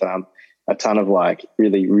there with a ton of like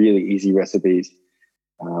really, really easy recipes.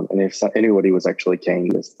 And if anybody was actually keen,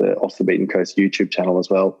 there's the Off the Beaten Coast YouTube channel as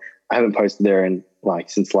well. I haven't posted there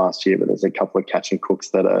since last year, but there's a couple of catch and cooks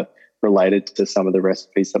that are related to some of the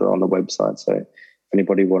recipes that are on the website. So if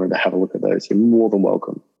anybody wanted to have a look at those, you're more than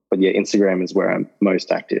welcome. But yeah, Instagram is where I'm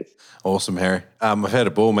most active. Awesome, Harry. I've had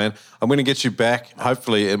a ball, man. I'm going to get you back.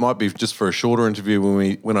 Hopefully, it might be just for a shorter interview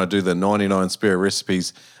when I do the 99 Spear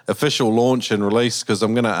Recipes official launch and release, because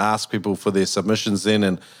I'm going to ask people for their submissions then,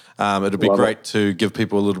 and it'll be great to give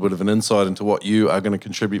people a little bit of an insight into what you are going to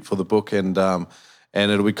contribute for the book, and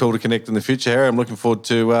it'll be cool to connect in the future, Harry. I'm looking forward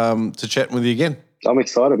to chatting with you again. I'm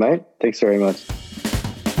excited, mate. Thanks very much.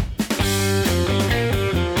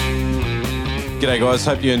 G'day, guys.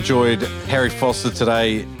 Hope you enjoyed Harry Foster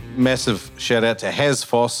today. Massive shout out to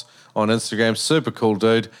Hazfos on Instagram. Super cool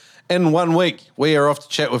dude. In 1 week, we are off to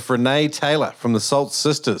chat with Renee Taylor from the Salt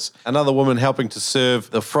Sisters, another woman helping to serve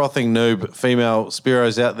the frothing noob female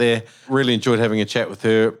Spearos out there. Really enjoyed having a chat with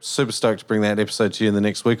her. Super stoked to bring that episode to you in the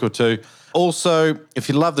next week or two. Also, if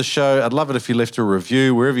you love the show, I'd love it if you left a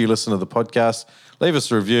review wherever you listen to the podcast. Leave us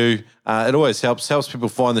a review. It always helps people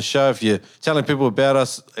find the show. If you're telling people about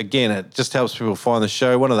us, again, it just helps people find the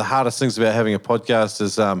show. One of the hardest things about having a podcast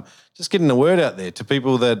is just getting the word out there to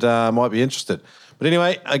people that might be interested. But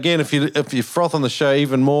anyway, again, if you froth on the show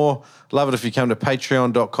even more, love it if you come to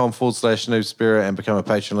patreon.com/noobspearo and become a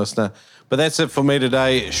Patreon listener. But that's it for me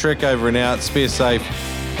today. Shrek over and out. Spear safe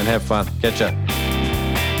and have fun. Catch up.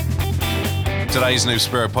 Today's Noob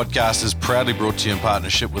Spearo podcast is proudly brought to you in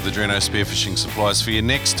partnership with Adreno Spearfishing Supplies. For your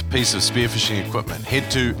next piece of spearfishing equipment, head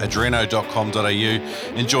to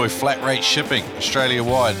adreno.com.au. Enjoy flat rate shipping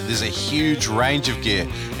Australia-wide. There's a huge range of gear,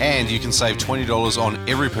 and you can save $20 on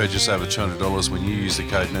every purchase over $200 when you use the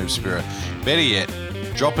code Noob Spearo. Better yet,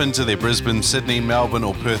 drop into their Brisbane, Sydney, Melbourne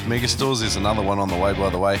or Perth megastores. There's another one on the way, by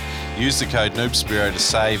the way. Use the code Noob Spearo to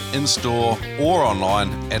save in-store or online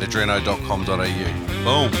at adreno.com.au.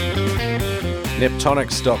 Boom.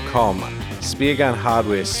 Neptonics.com, speargun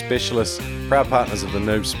hardware specialists proud partners of the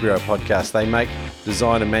Noob Spiro podcast. They make,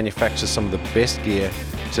 design and manufacture some of the best gear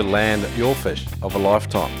to land your fish of a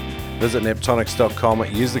lifetime. Visit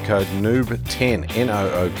Neptonics.com, use the code NOOB10,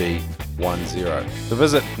 NOOB10. So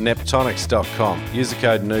visit Neptonics.com, use the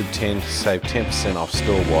code NOOB10 to save 10% off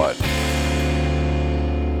store-wide.